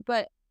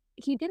 But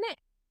he didn't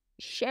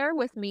share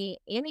with me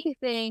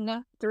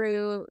anything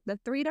through the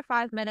 3 to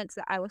 5 minutes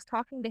that I was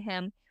talking to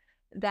him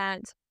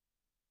that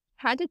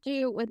had to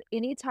do with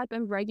any type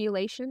of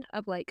regulation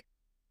of like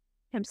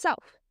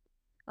himself.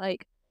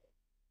 Like,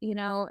 you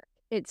know,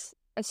 it's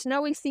a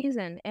snowy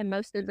season in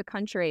most of the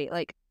country.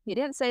 Like, he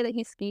didn't say that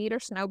he skied or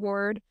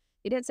snowboarded.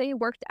 He didn't say he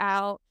worked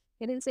out.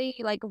 He didn't say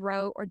he like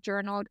wrote or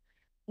journaled.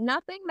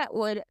 Nothing that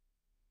would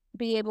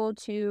be able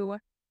to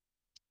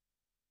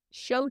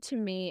show to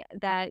me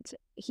that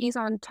he's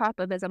on top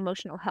of his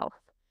emotional health.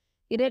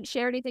 He didn't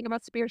share anything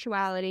about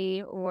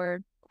spirituality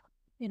or,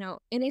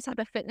 any type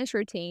of fitness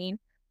routine,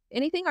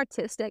 anything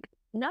artistic,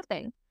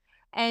 nothing.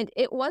 And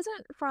it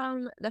wasn't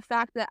from the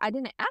fact that I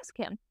didn't ask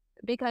him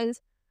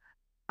because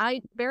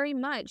I very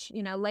much,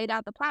 laid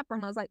out the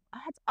platform. I was like, "Oh,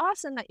 that's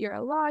awesome that you're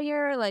a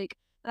lawyer. Like,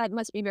 that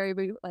must be very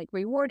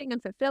rewarding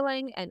and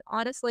fulfilling. And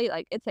honestly,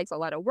 like, it takes a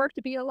lot of work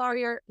to be a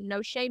lawyer.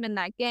 No shame in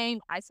that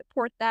game. I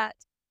support that."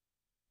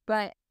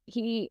 But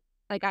I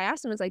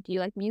asked him, I was like, "Do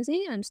you like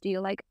museums? Do you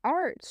like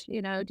art?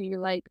 Do you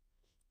like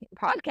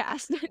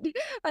podcasts?"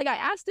 Like, I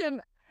asked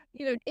him,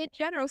 in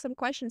general, some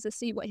questions to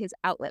see what his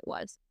outlet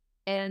was.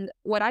 And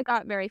what I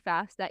got very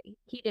fast that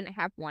he didn't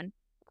have one.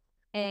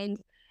 And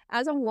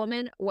as a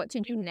woman, what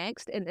to do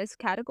next in this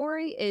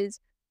category is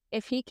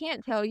if he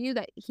can't tell you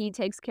that he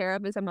takes care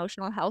of his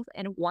emotional health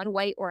in one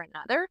way or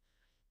another,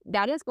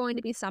 that is going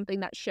to be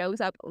something that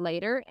shows up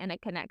later in a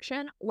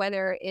connection,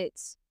 whether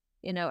it's,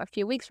 a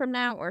few weeks from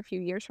now or a few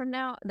years from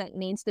now, that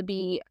needs to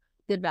be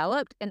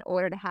developed in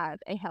order to have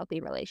a healthy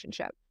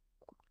relationship.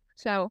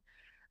 So,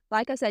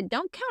 like I said,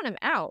 don't count him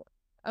out,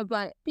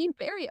 but be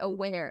very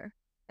aware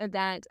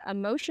that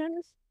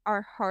emotions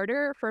are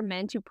harder for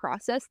men to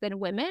process than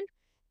women.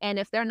 And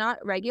if they're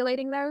not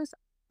regulating those,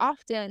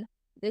 often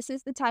this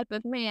is the type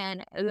of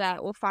man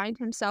that will find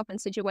himself in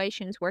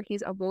situations where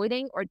he's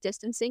avoiding or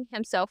distancing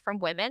himself from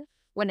women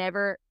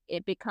whenever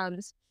it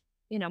becomes,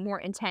 more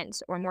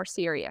intense or more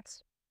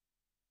serious.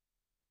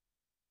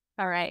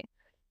 All right.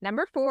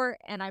 Number 4,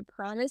 and I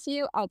promise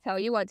you, I'll tell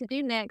you what to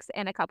do next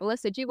in a couple of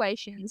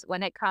situations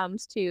when it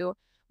comes to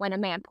when a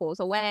man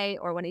pulls away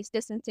or when he's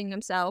distancing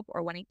himself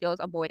or when he feels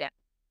avoidant.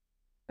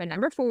 But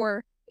number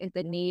 4 is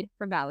the need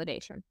for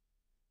validation.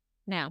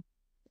 Now,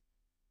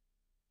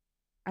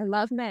 I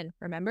love men,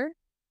 remember?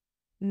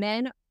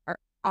 Men are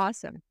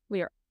awesome.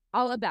 We are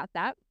all about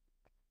that.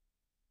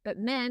 But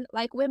men,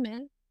 like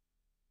women,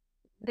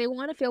 they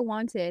want to feel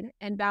wanted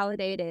and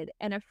validated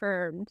and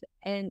affirmed,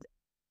 and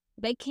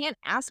they can't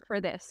ask for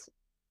this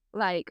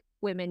like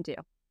women do.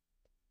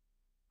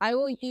 I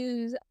will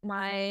use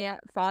my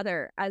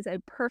father as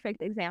a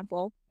perfect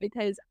example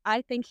because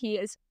I think he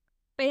is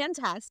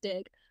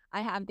fantastic.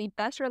 I have the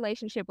best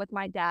relationship with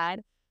my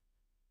dad.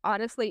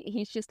 Honestly,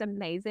 he's just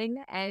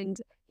amazing, and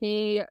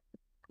he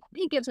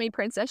gives me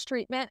princess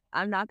treatment.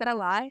 I'm not gonna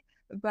lie,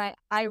 but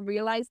I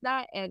realize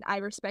that, and I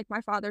respect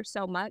my father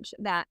so much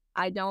that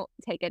I don't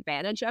take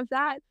advantage of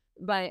that.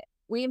 But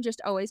we have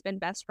just always been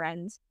best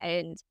friends,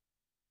 and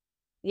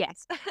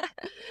yes.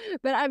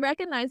 But I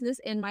recognize this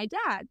in my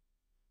dad,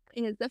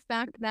 is the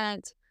fact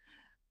that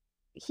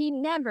he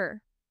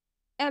never,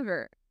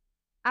 ever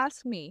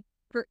asks me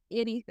for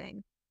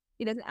anything.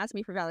 He doesn't ask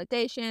me for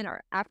validation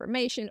or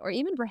affirmation or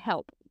even for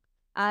help.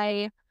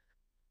 I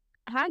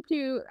had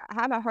to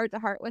have a heart to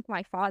heart with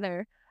my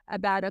father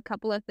about a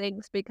couple of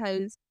things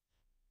because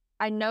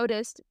I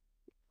noticed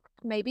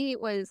maybe it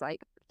was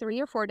like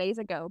 3 or 4 days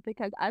ago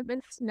because I've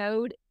been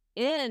snowed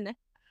in.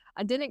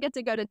 I didn't get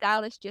to go to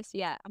Dallas just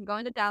yet. I'm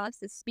going to Dallas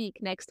to speak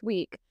next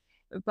week,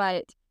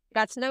 but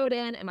got snowed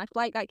in and my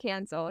flight got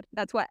canceled.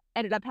 That's what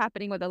ended up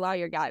happening with the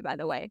lawyer guy, by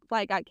the way.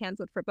 Flight got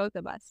canceled for both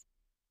of us.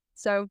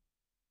 So,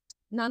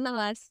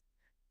 nonetheless,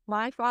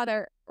 my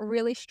father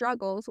really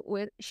struggles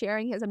with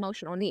sharing his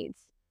emotional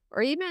needs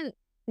or even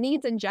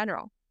needs in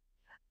general.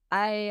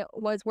 I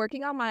was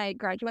working on my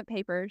graduate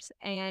papers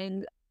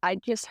and I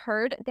just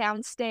heard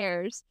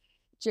downstairs,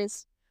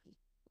 just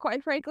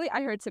quite frankly,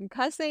 I heard some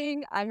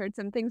cussing, I heard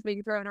some things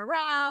being thrown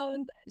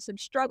around, some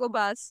struggle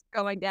bus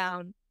going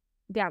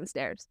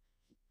downstairs.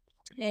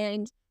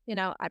 And,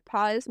 I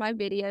paused my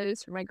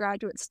videos for my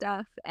graduate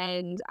stuff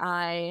and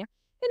I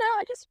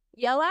just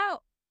yell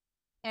out,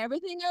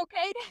 "Everything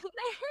okay down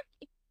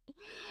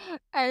there?"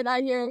 And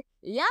I hear,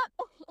 "Yep."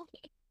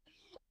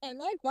 And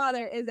my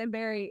father is a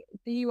very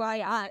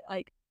DIY,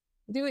 like,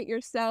 do it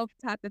yourself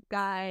type of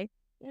guy.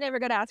 Never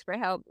gonna ask for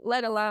help,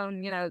 let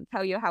alone,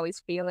 tell you how he's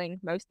feeling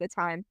most of the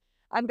time.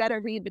 I've got to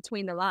read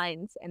between the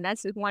lines. And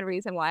that's just one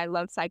reason why I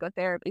love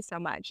psychotherapy so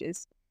much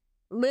is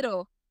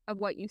little of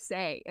what you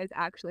say is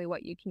actually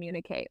what you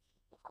communicate.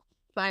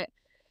 But,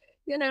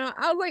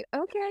 I was like,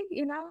 okay,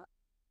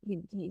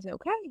 he's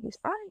okay. He's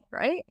fine.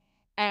 Right.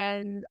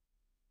 And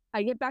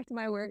I get back to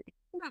my work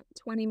about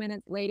 20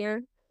 minutes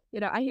later,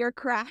 I hear a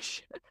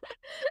crash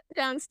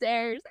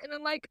downstairs and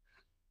I'm like,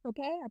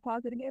 okay, I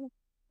pause it again.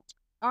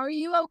 "Are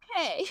you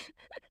okay?"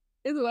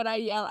 is what I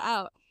yell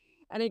out.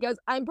 And he goes,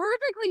 "I'm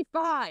perfectly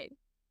fine."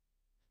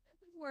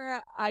 This is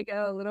where I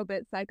go a little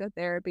bit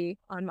psychotherapy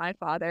on my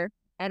father.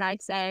 And I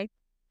say,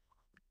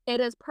 it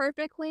is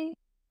perfectly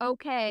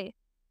okay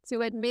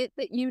to admit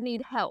that you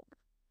need help.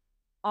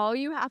 All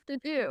you have to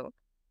do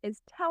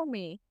is tell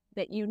me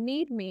that you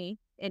need me,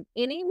 in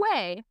any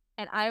way,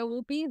 and I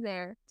will be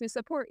there to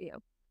support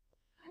you."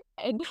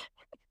 And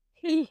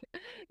he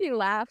he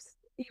laughs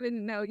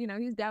even though,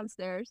 he's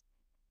downstairs.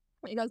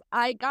 He goes,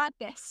 "I got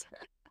this."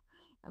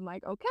 I'm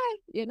like, "Okay,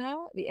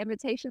 the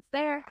invitation's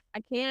there.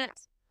 I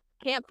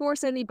can't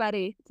force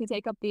anybody to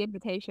take up the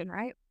invitation,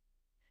 right?"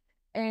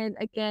 And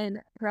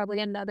again, probably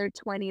another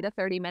 20 to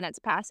 30 minutes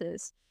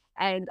passes,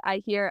 and I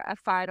hear a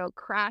final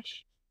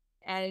crash,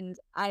 and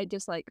I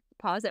just, like,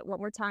 pause it one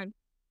more time,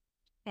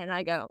 and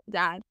I go,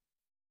 "Dad,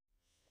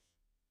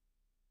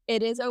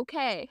 it is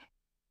okay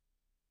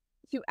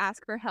to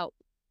ask for help.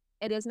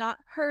 It is not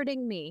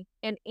hurting me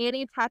in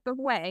any type of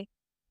way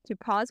to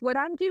pause what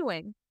I'm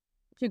doing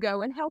to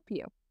go and help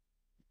you."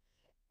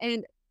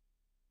 And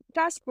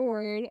fast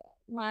forward,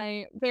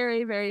 my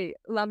very, very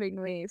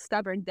lovingly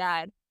stubborn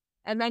dad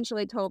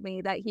eventually told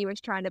me that he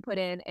was trying to put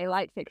in a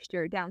light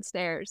fixture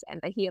downstairs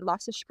and that he had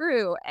lost a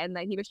screw and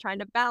that he was trying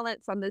to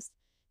balance on this,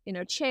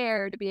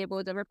 chair to be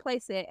able to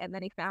replace it. And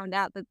then he found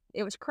out that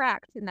it was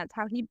cracked and that's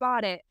how he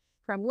bought it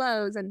from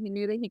Lowe's. And he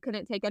knew that he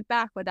couldn't take it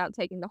back without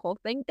taking the whole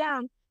thing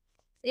down.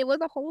 It was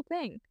a whole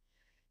thing.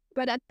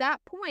 But at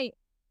that point,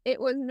 it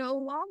was no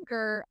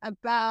longer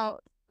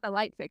about the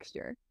light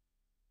fixture.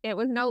 It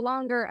was no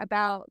longer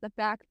about the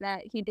fact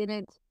that he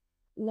didn't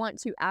want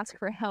to ask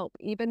for help,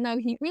 even though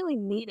he really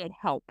needed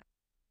help.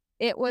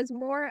 It was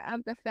more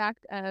of the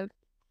fact of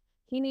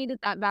he needed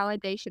that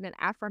validation and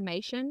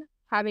affirmation,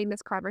 having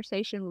this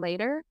conversation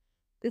later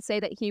to say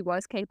that he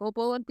was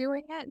capable of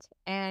doing it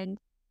and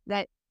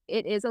that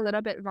it is a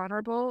little bit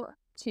vulnerable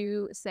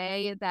to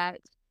say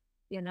that,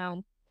 you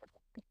know,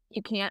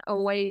 you can't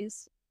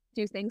always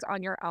do things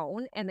on your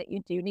own and that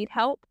you do need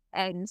help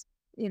and,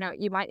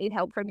 you might need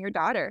help from your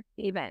daughter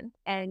even.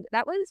 And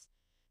that was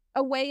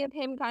a way of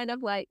him kind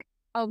of like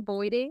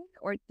avoiding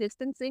or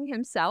distancing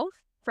himself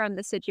from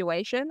the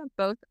situation,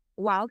 both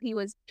while he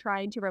was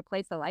trying to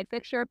replace the light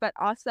fixture, but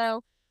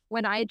also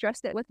when I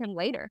addressed it with him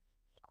later.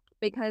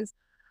 Because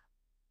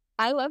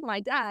I love my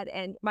dad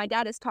and my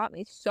dad has taught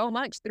me so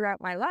much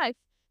throughout my life,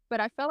 but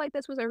I felt like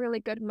this was a really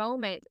good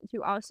moment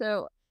to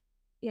also,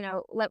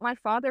 let my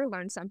father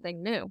learn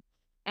something new.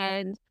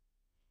 And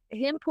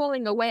him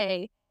pulling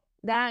away,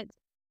 that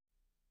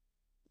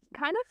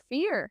kind of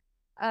fear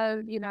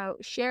of,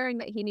 sharing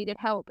that he needed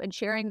help and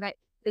sharing that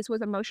this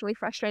was emotionally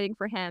frustrating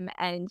for him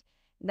and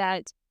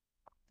that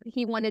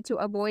he wanted to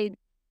avoid,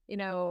 you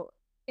know,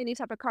 any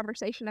type of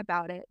conversation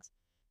about it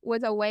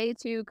was a way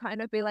to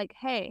kind of be like,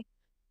 "Hey,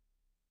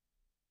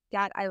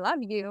 dad, I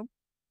love you.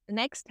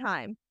 Next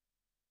time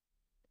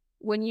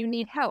when you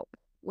need help,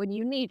 when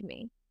you need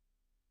me,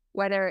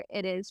 whether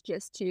it is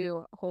just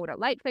to hold a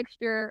light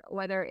fixture,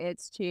 whether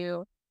it's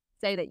to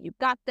say that you've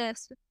got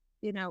this,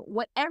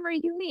 whatever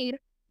you need,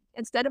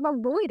 instead of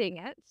avoiding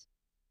it,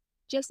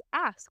 just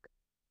ask."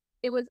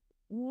 It was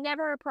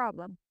never a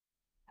problem.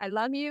 I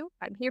love you.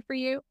 I'm here for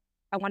you.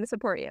 I want to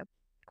support you.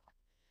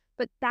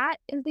 But that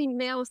is the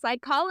male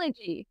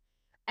psychology.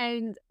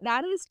 And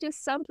that is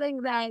just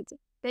something that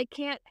they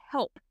can't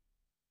help.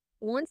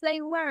 Once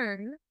they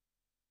learn,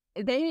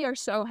 they are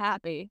so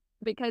happy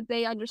because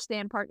they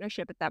understand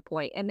partnership at that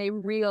point and they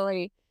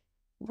really,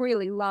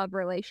 really love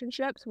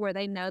relationships where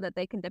they know that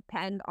they can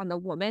depend on the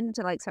woman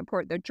to like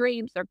support their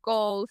dreams, their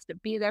goals, to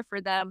be there for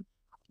them.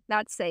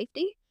 That's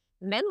safety.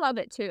 Men love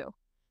it too.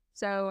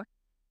 So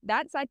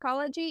that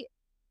psychology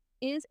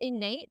is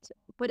innate,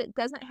 but it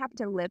doesn't have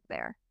to live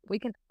there. We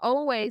can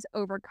always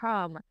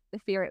overcome the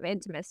fear of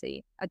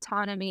intimacy,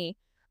 autonomy,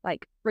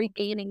 like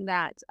regaining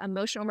that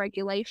emotional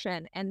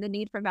regulation and the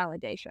need for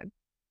validation.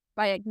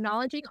 By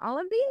acknowledging all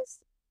of these,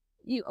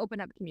 you open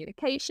up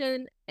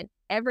communication and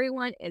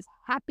everyone is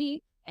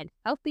happy and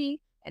healthy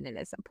and in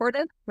a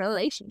supportive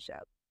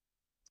relationship.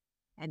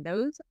 And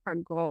those are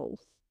goals.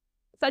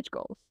 Such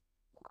goals.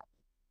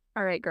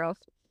 All right, girls.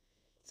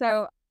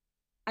 So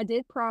I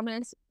did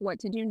promise what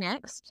to do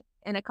next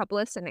in a couple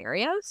of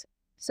scenarios.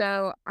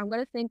 So I'm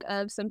going to think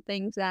of some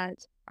things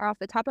that are off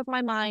the top of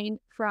my mind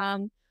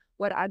from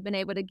what I've been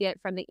able to get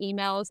from the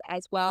emails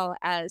as well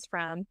as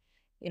from,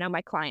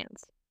 my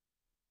clients.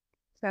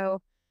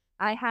 So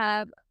I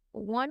have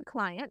one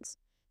client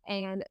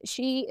and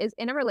she is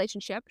in a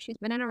relationship. She's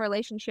been in a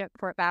relationship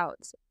for about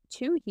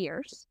 2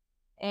 years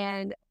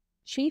and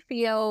she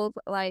feels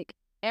like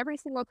every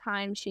single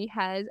time she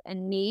has a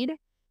need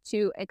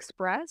to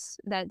express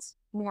that's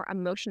more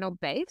emotional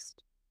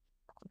based,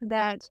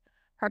 that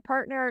her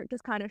partner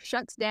just kind of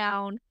shuts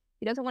down.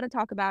 He doesn't want to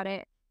talk about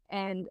it.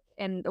 And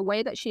the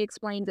way that she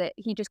explains it,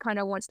 he just kind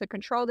of wants to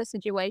control the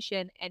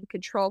situation and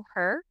control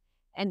her.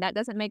 And that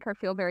doesn't make her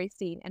feel very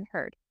seen and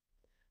heard.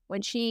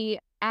 When she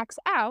acts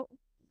out,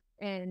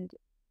 and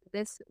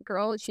this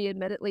girl, she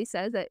admittedly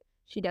says that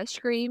she does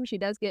scream, she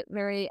does get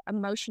very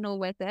emotional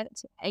with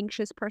it,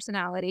 anxious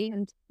personality,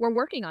 and we're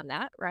working on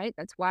that, right?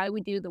 That's why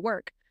we do the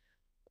work.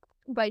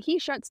 But he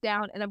shuts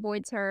down and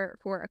avoids her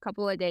for a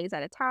couple of days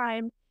at a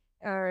time,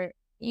 or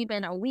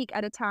even a week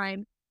at a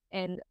time.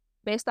 And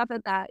based off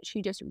of that,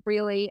 she just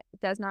really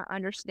does not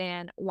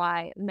understand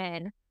why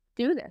men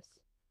do this.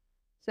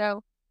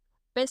 So,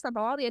 based off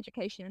all the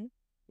education,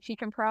 She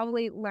can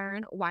probably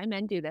learn why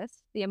men do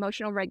this. The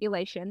emotional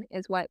regulation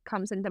is what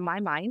comes into my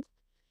mind.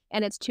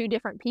 And it's two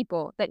different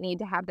people that need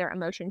to have their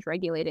emotions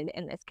regulated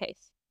in this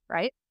case,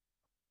 right?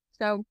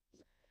 So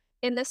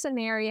in this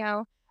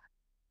scenario,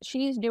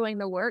 she's doing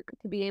the work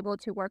to be able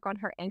to work on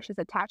her anxious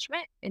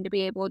attachment and to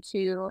be able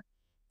to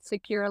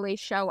securely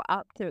show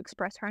up to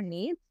express her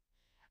needs.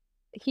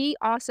 He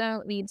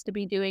also needs to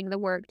be doing the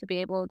work to be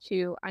able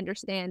to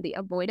understand the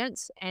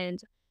avoidance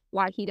and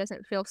why he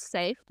doesn't feel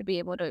safe to be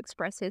able to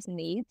express his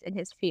needs and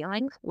his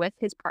feelings with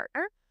his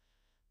partner.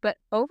 But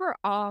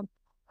overall,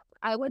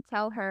 I would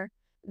tell her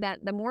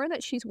that the more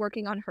that she's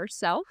working on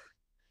herself,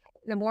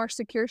 the more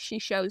secure she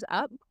shows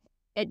up.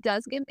 It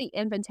does give the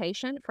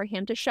invitation for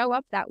him to show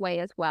up that way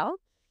as well,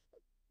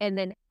 and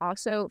then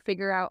also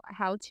figure out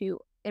how to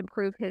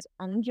improve his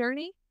own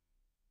journey.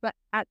 But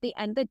at the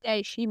end of the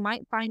day, she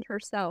might find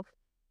herself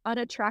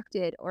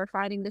unattracted or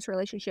finding this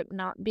relationship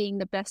not being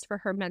the best for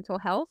her mental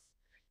health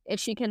if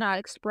she cannot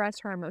express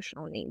her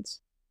emotional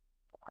needs.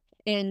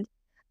 And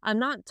I'm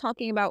not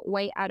talking about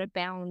way out of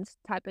bounds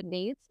type of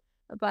needs,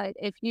 but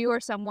if you are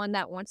someone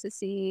that wants to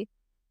see,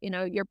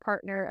 your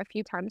partner a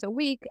few times a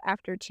week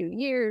after 2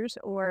 years,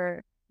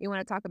 or you want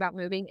to talk about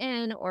moving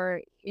in, or,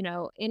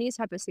 any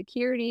type of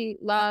security,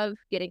 love,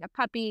 getting a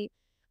puppy,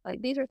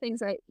 like these are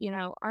things that,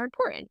 are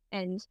important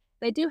and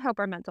they do help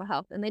our mental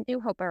health and they do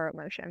help our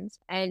emotions.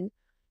 And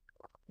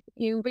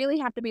you really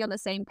have to be on the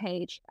same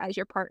page as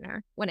your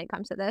partner when it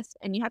comes to this.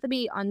 And you have to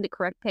be on the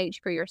correct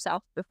page for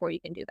yourself before you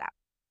can do that.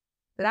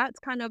 So that's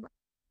kind of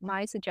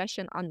my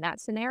suggestion on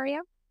that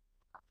scenario.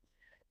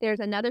 There's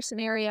another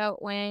scenario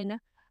when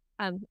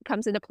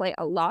comes into play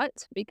a lot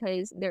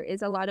because there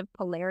is a lot of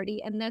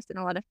polarity in this and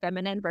a lot of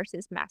feminine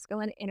versus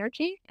masculine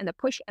energy and the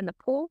push and the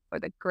pull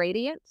or the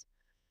gradient.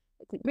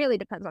 It really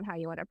depends on how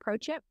you want to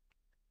approach it.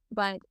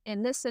 But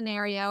in this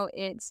scenario,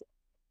 it's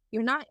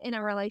you're not in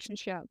a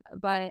relationship,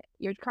 but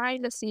you're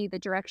trying to see the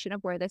direction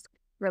of where this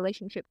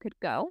relationship could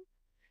go.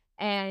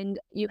 And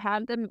you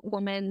have the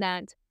woman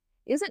that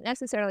isn't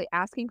necessarily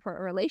asking for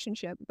a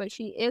relationship, but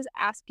she is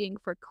asking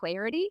for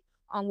clarity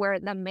on where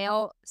the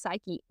male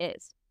psyche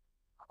is.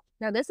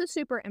 Now, this is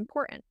super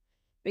important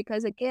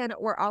because, again,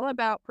 we're all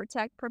about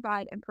protect,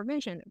 provide, and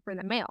provision for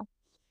the male.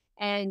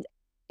 And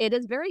it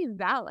is very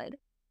valid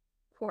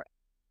for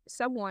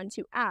someone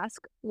to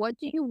ask, what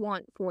do you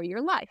want for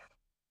your life?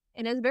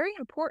 And it's very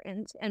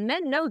important, and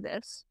men know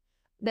this,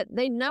 that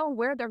they know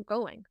where they're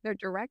going, their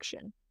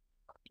direction.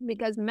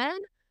 Because men,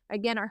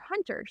 again, are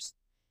hunters.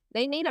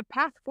 They need a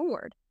path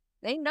forward.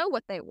 They know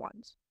what they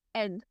want.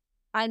 And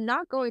I'm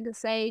not going to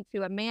say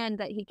to a man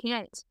that he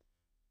can't,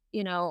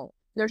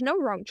 there's no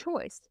wrong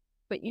choice,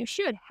 but you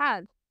should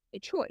have a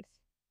choice.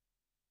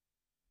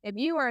 If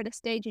you are at a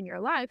stage in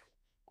your life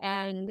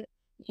and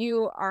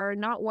you are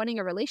not wanting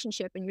a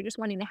relationship and you're just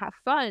wanting to have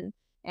fun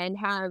and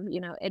have,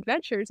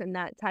 adventures in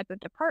that type of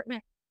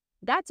department,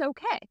 that's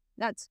okay.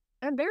 That's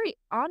a very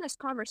honest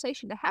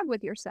conversation to have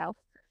with yourself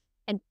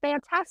and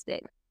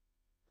fantastic.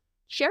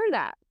 Share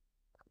that.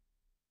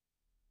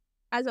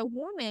 As a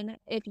woman,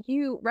 if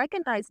you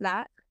recognize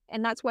that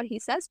and that's what he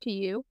says to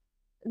you,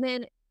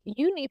 then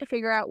you need to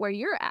figure out where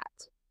you're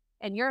at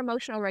and your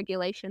emotional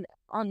regulation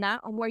on that,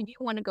 on where you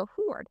want to go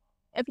forward.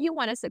 If you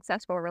want a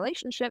successful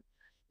relationship,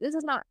 this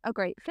is not a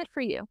great fit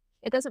for you.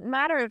 It doesn't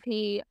matter if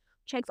he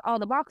checks all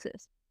the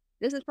boxes.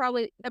 This is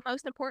probably the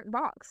most important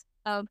box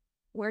of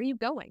where are you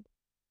going?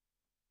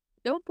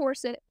 Don't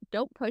force it.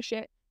 Don't push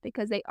it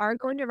because they are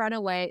going to run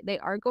away. They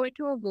are going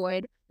to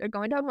avoid. They're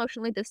going to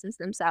emotionally distance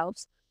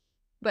themselves.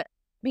 But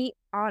be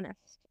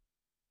honest.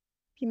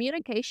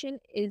 Communication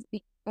is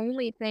the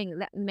only thing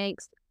that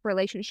makes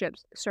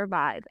relationships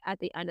survive at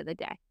the end of the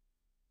day.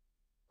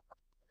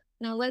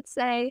 Now, let's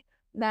say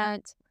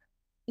that,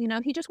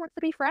 he just wants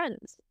to be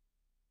friends.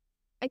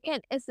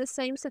 Again, it's the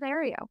same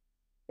scenario.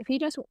 If he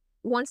just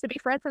wants to be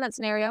friends in that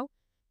scenario,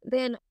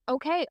 then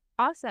okay,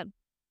 awesome.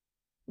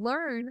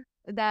 Learn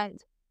that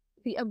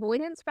the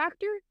avoidance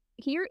factor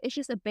here is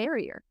just a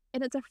barrier,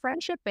 and it's a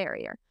friendship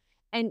barrier.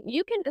 And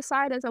you can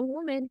decide as a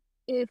woman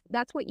if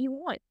that's what you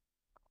want.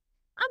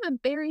 I'm a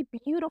very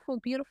beautiful,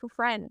 beautiful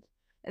friend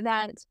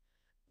that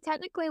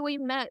technically we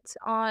met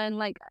on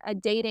like a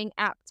dating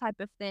app type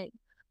of thing.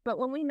 But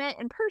when we met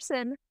in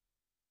person,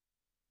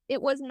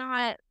 it was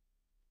not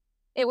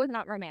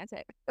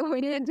romantic.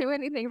 We didn't do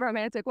anything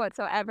romantic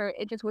whatsoever.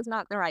 It just was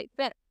not the right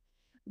fit.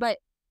 But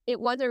it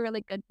was a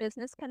really good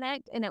business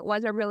connect, and it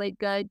was a really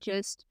good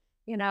just,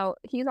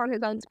 he's on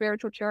his own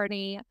spiritual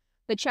journey.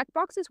 The check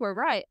boxes were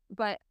right,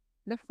 but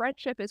the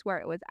friendship is where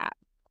it was at.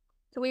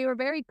 So we were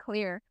very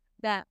clear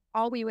that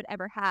all we would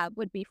ever have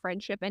would be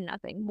friendship and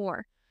nothing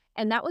more.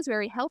 And that was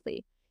very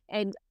healthy.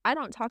 And I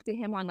don't talk to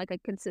him on like a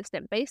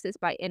consistent basis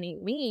by any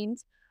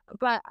means,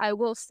 but I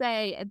will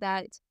say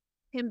that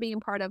him being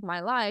part of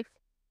my life,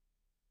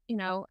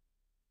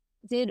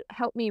 did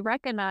help me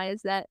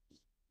recognize that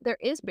there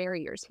is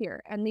barriers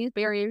here, and these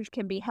barriers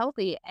can be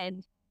healthy,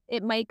 and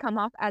it may come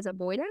off as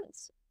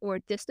avoidance or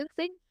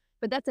distancing,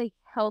 but that's a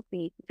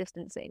healthy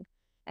distancing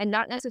and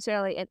not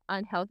necessarily an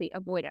unhealthy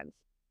avoidance.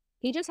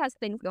 He just has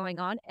things going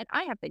on, and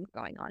I have things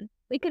going on.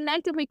 We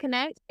connect if we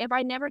connect. If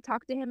I never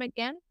talk to him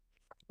again,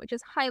 which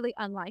is highly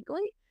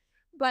unlikely,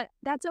 but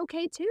that's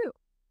okay too.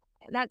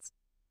 That's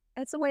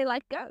that's the way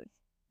life goes,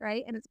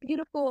 right? And it's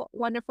beautiful,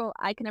 wonderful.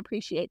 I can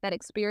appreciate that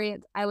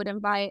experience. I would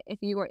invite if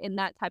you were in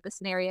that type of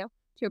scenario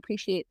to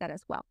appreciate that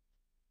as well.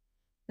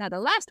 Now, the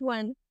last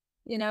one,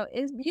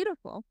 is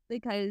beautiful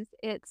because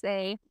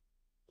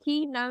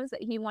he knows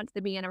that he wants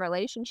to be in a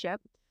relationship,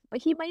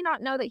 but he may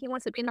not know that he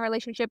wants to be in a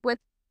relationship with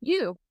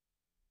you.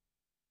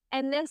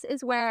 And this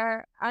is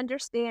where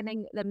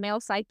understanding the male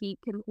psyche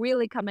can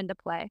really come into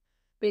play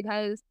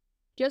because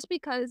just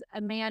because a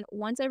man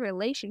wants a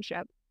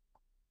relationship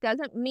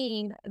doesn't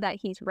mean that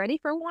he's ready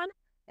for one.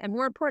 And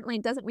more importantly,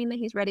 it doesn't mean that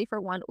he's ready for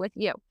one with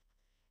you.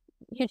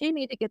 You do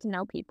need to get to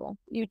know people.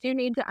 You do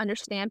need to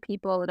understand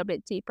people a little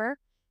bit deeper.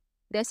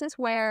 This is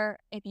where,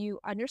 if you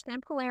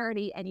understand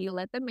polarity and you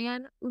let the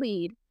man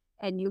lead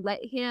and you let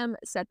him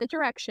set the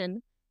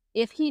direction,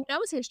 if he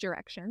knows his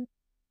direction,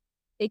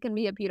 it can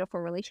be a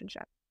beautiful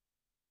relationship.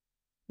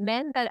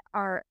 Men that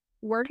are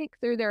working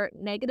through their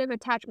negative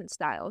attachment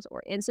styles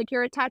or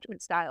insecure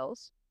attachment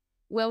styles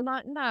will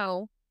not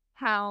know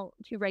how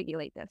to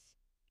regulate this.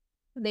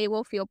 They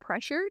will feel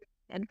pressured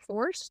and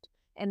forced,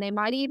 and they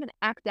might even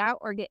act out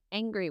or get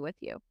angry with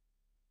you.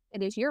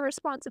 It is your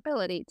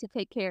responsibility to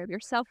take care of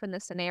yourself in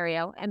this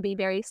scenario and be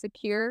very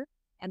secure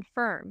and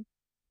firm.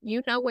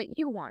 You know what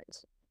you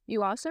want.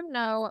 You also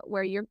know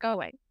where you're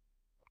going.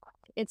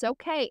 It's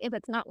okay if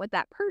it's not with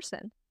that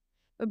person,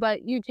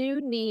 but you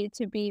do need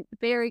to be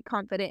very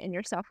confident in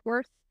your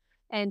self-worth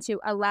and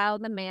to allow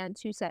the man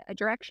to set a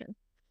direction.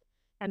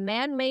 A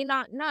man may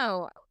not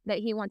know that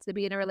he wants to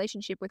be in a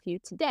relationship with you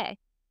today.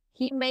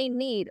 He may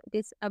need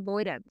this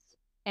avoidance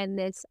and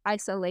this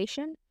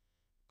isolation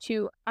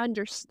to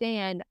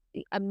understand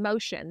the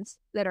emotions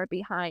that are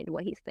behind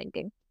what he's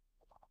thinking.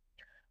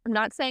 I'm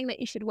not saying that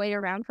you should wait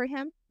around for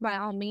him. By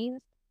all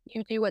means,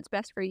 you do what's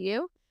best for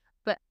you.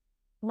 But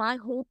my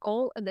whole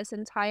goal of this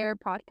entire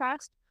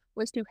podcast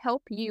was to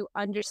help you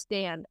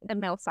understand the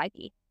male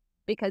psyche.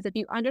 Because if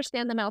you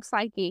understand the male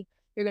psyche,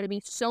 you're going to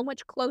be so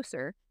much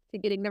closer to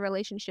getting the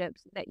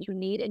relationships that you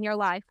need in your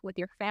life with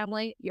your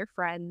family, your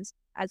friends,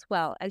 as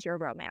well as your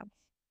romance.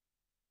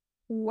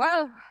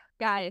 Whoa,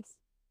 guys.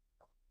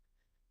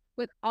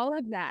 With all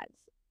of that,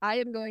 I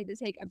am going to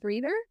take a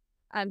breather.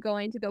 I'm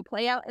going to go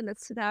play out in the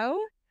snow.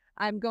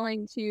 I'm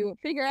going to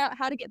figure out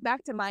how to get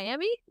back to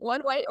Miami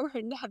one way or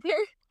another,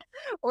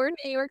 or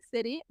New York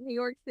City. New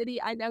York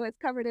City, I know, is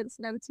covered in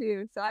snow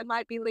too, so I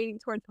might be leaning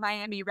towards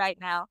Miami right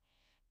now.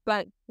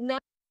 But no